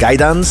called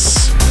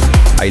Guidance.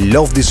 I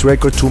love this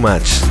record too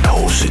much.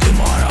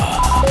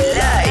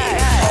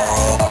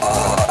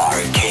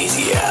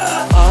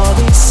 Arcadia. All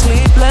these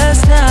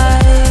sleepless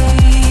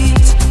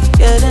nights,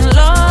 getting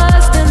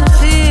lost in the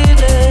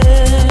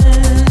feeling.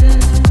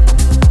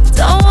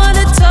 Don't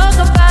wanna talk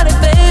about it,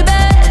 baby.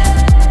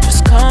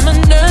 Just come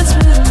and dance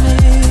with me.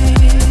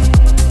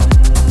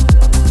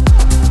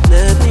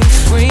 Let me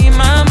free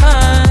my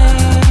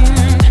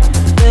mind,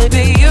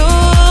 baby.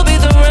 You'll be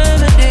the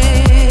remedy.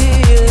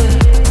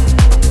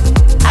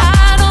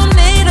 I don't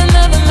need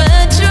another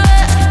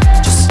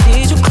mattress, just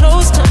need you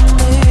close to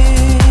me.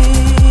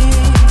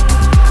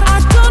 I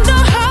don't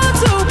know how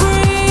to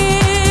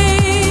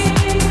breathe.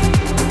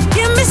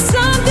 Give me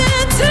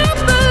something to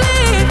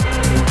believe.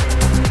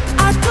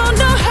 I don't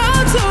know how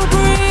to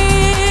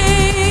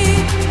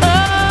breathe.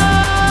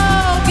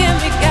 Oh, give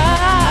me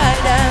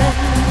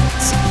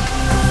guidance.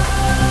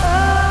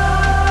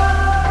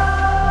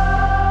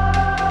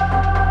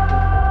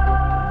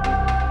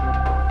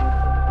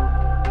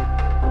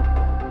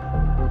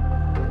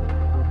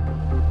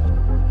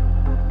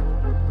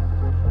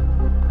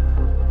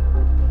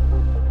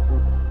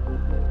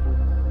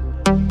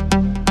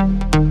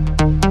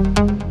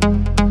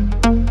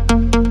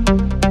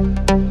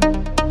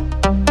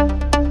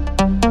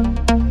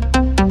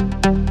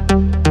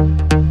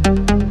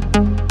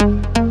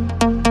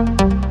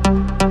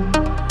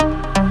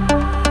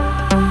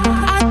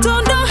 I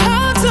don't know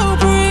how to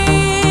breathe.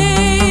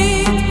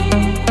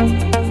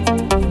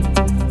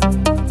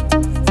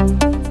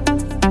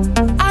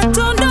 I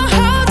don't know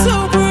how to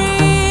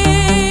breathe.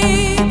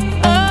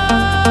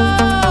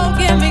 Oh,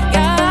 give me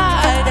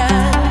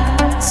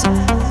guidance.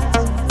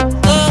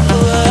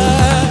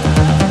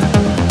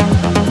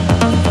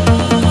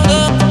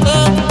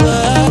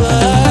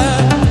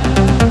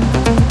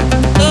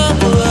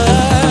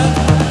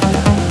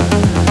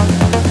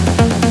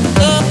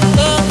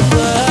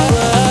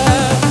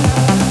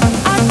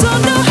 I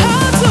don't know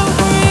how to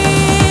breathe.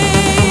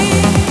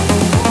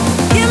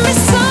 Give me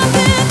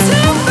something to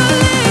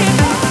believe.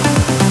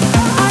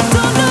 I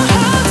don't know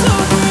how to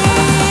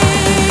breathe.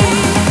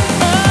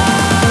 Oh,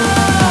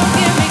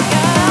 give me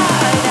guidance.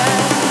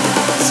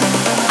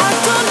 I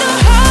don't know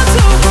how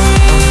to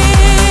breathe.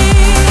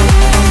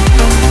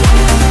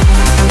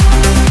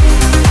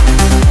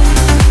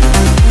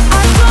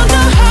 I don't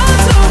know how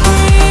to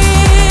breathe.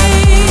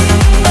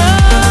 Oh,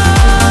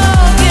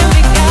 give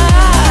me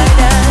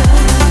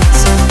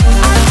guidance.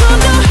 I don't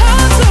know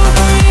how to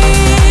breathe.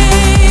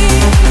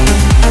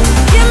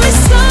 Give me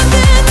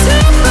something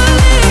to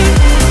believe.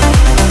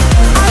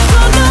 I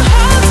don't know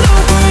how to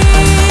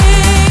breathe. Oh,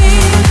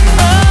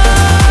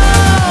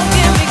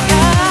 give me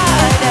guidance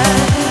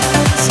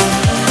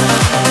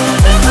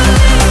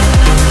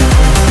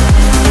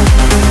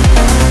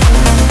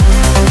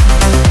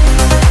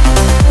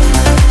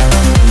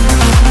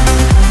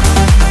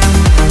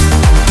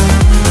to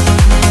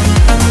believe.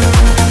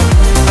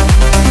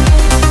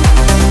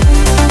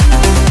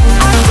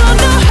 I don't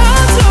know how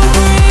to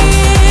breathe.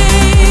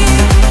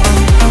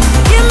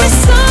 Give me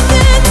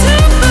something to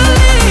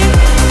believe.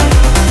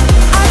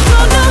 I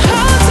don't know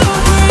how to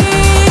breathe.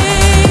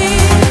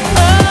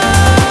 Oh,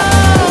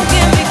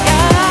 give me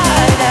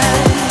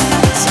guidance.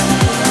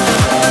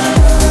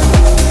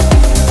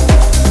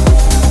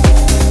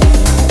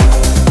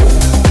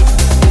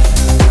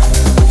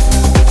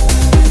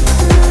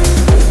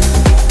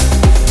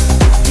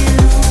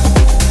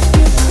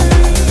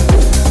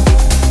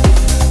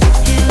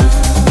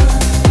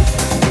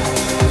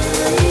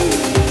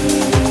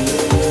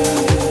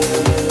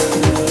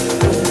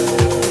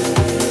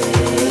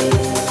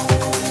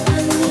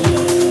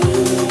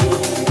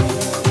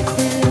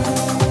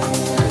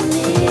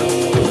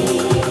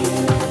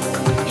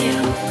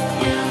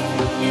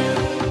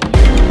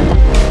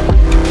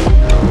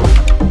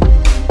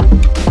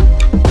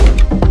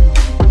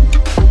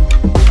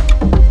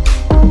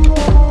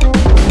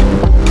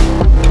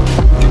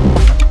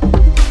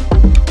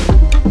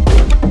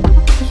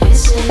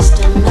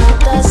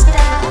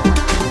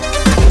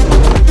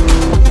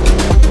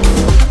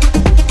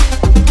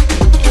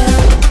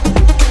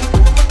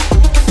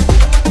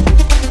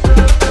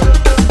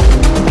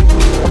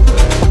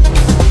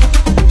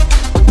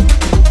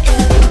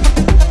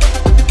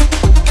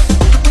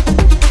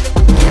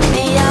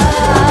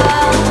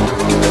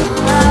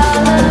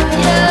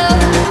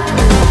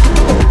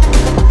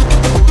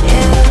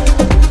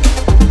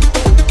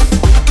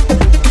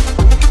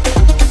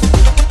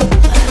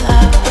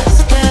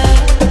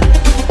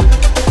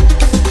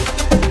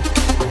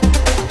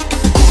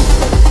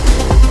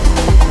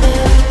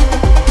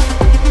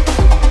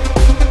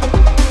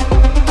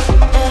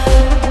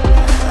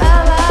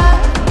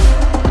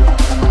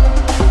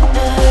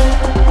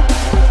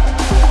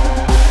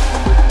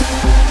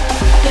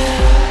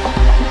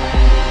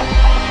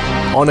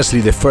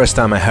 Honestly, the first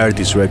time I heard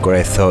this record,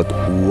 I thought,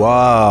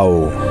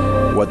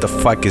 wow, what the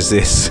fuck is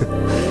this?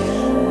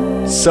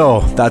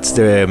 So that's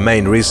the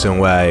main reason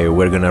why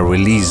we're gonna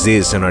release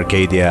this on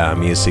Arcadia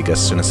Music as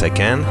soon as I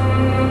can.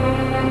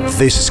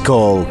 This is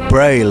called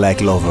Pray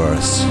Like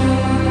Lovers.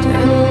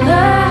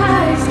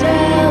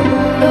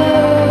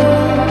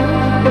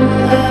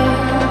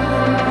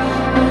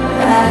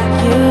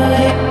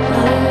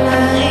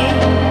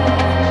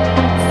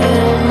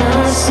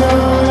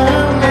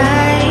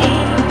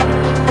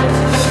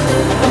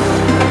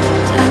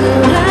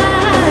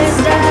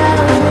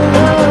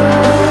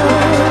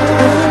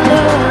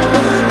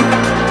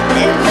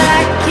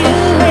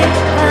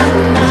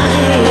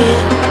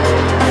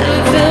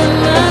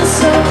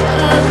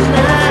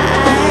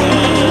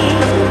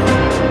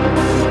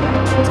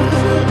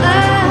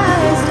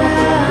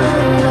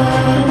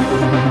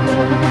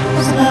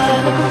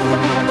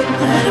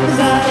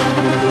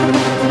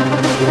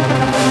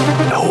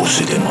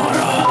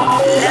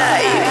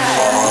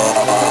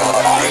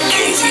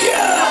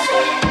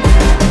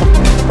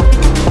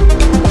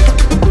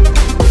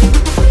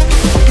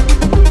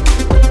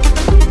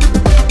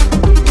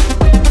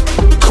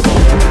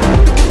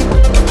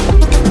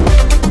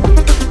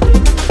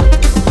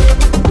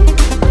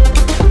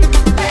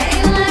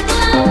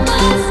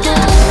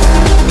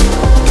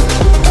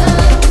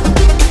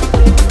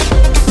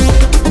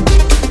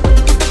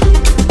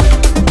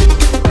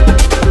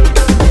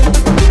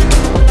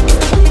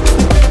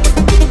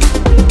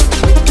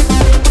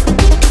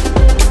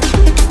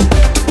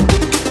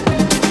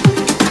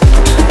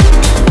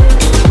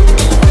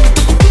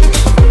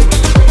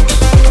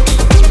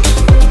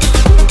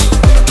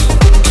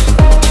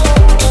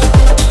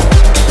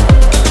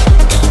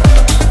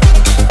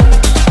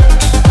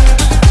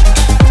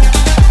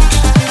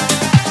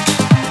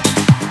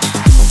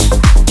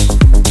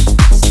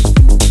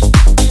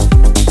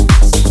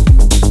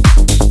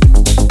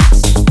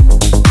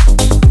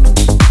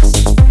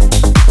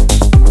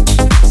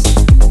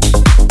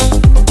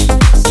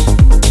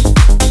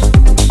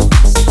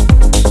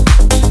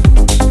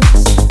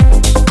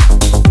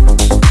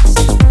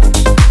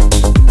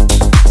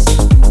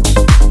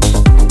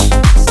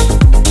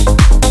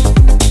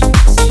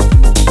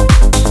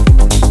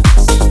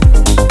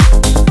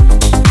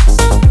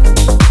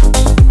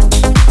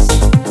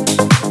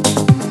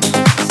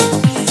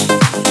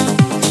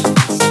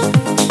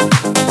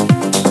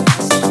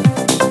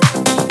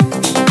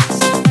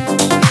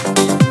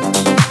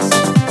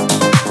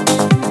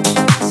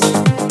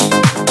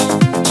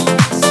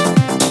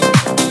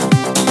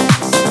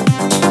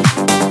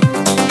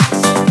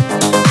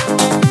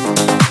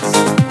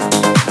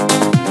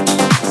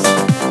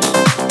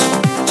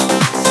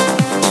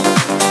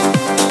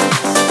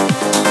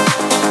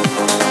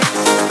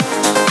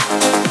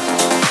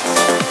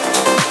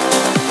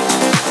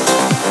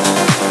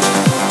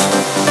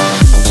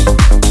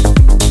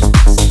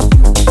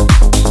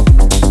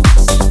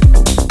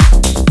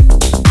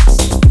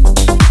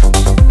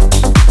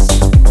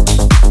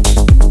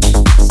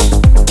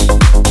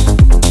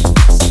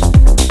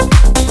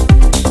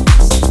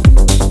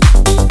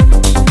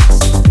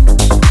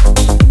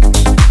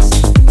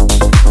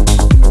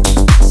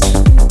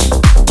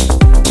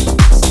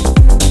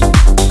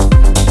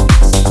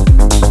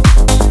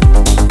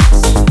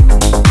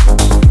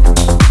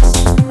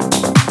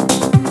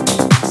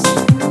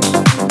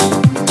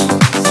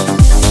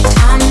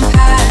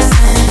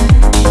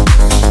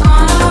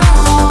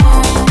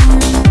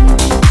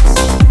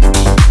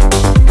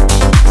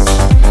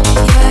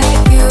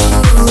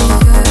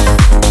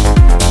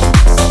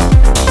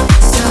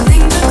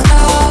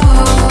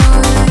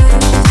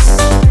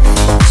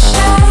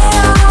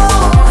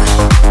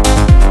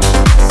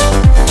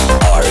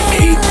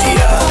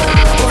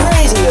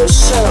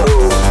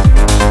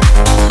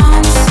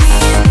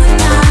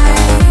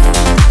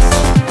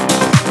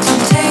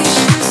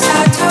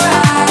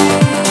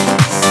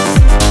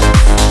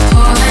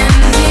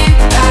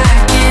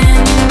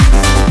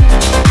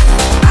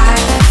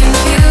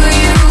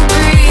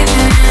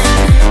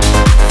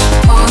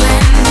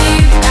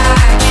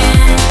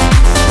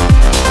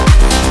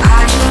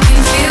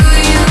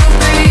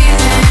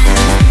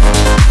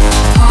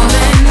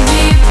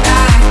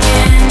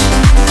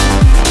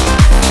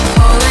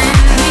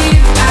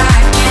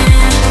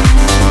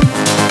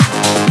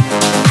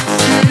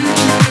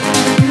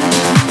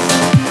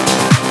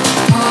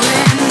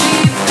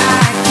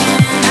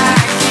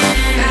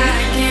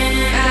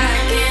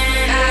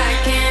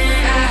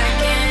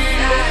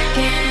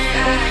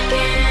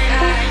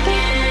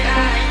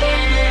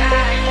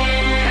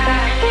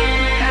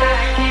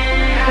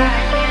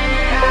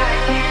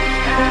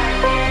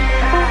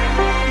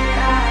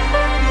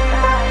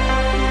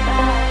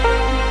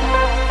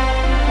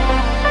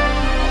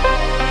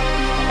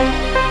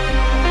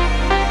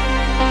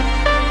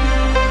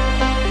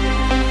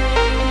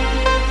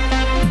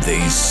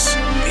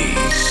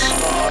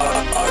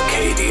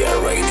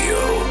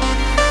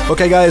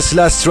 Okay guys,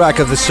 last track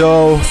of the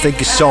show. Thank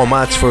you so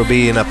much for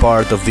being a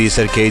part of this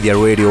Arcadia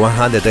Radio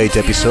 108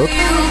 episode.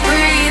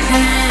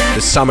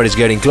 The summer is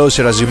getting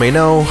closer, as you may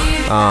know,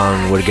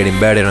 and we're getting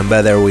better and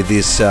better with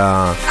this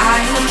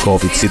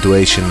COVID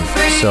situation.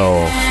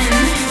 So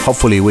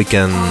Hopefully we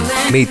can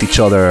meet each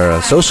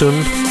other so soon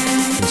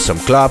in some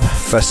club,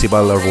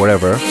 festival or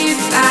whatever.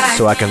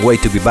 So I can't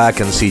wait to be back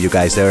and see you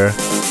guys there.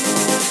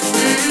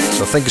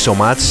 So thank you so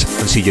much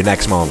and see you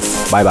next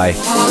month. Bye bye.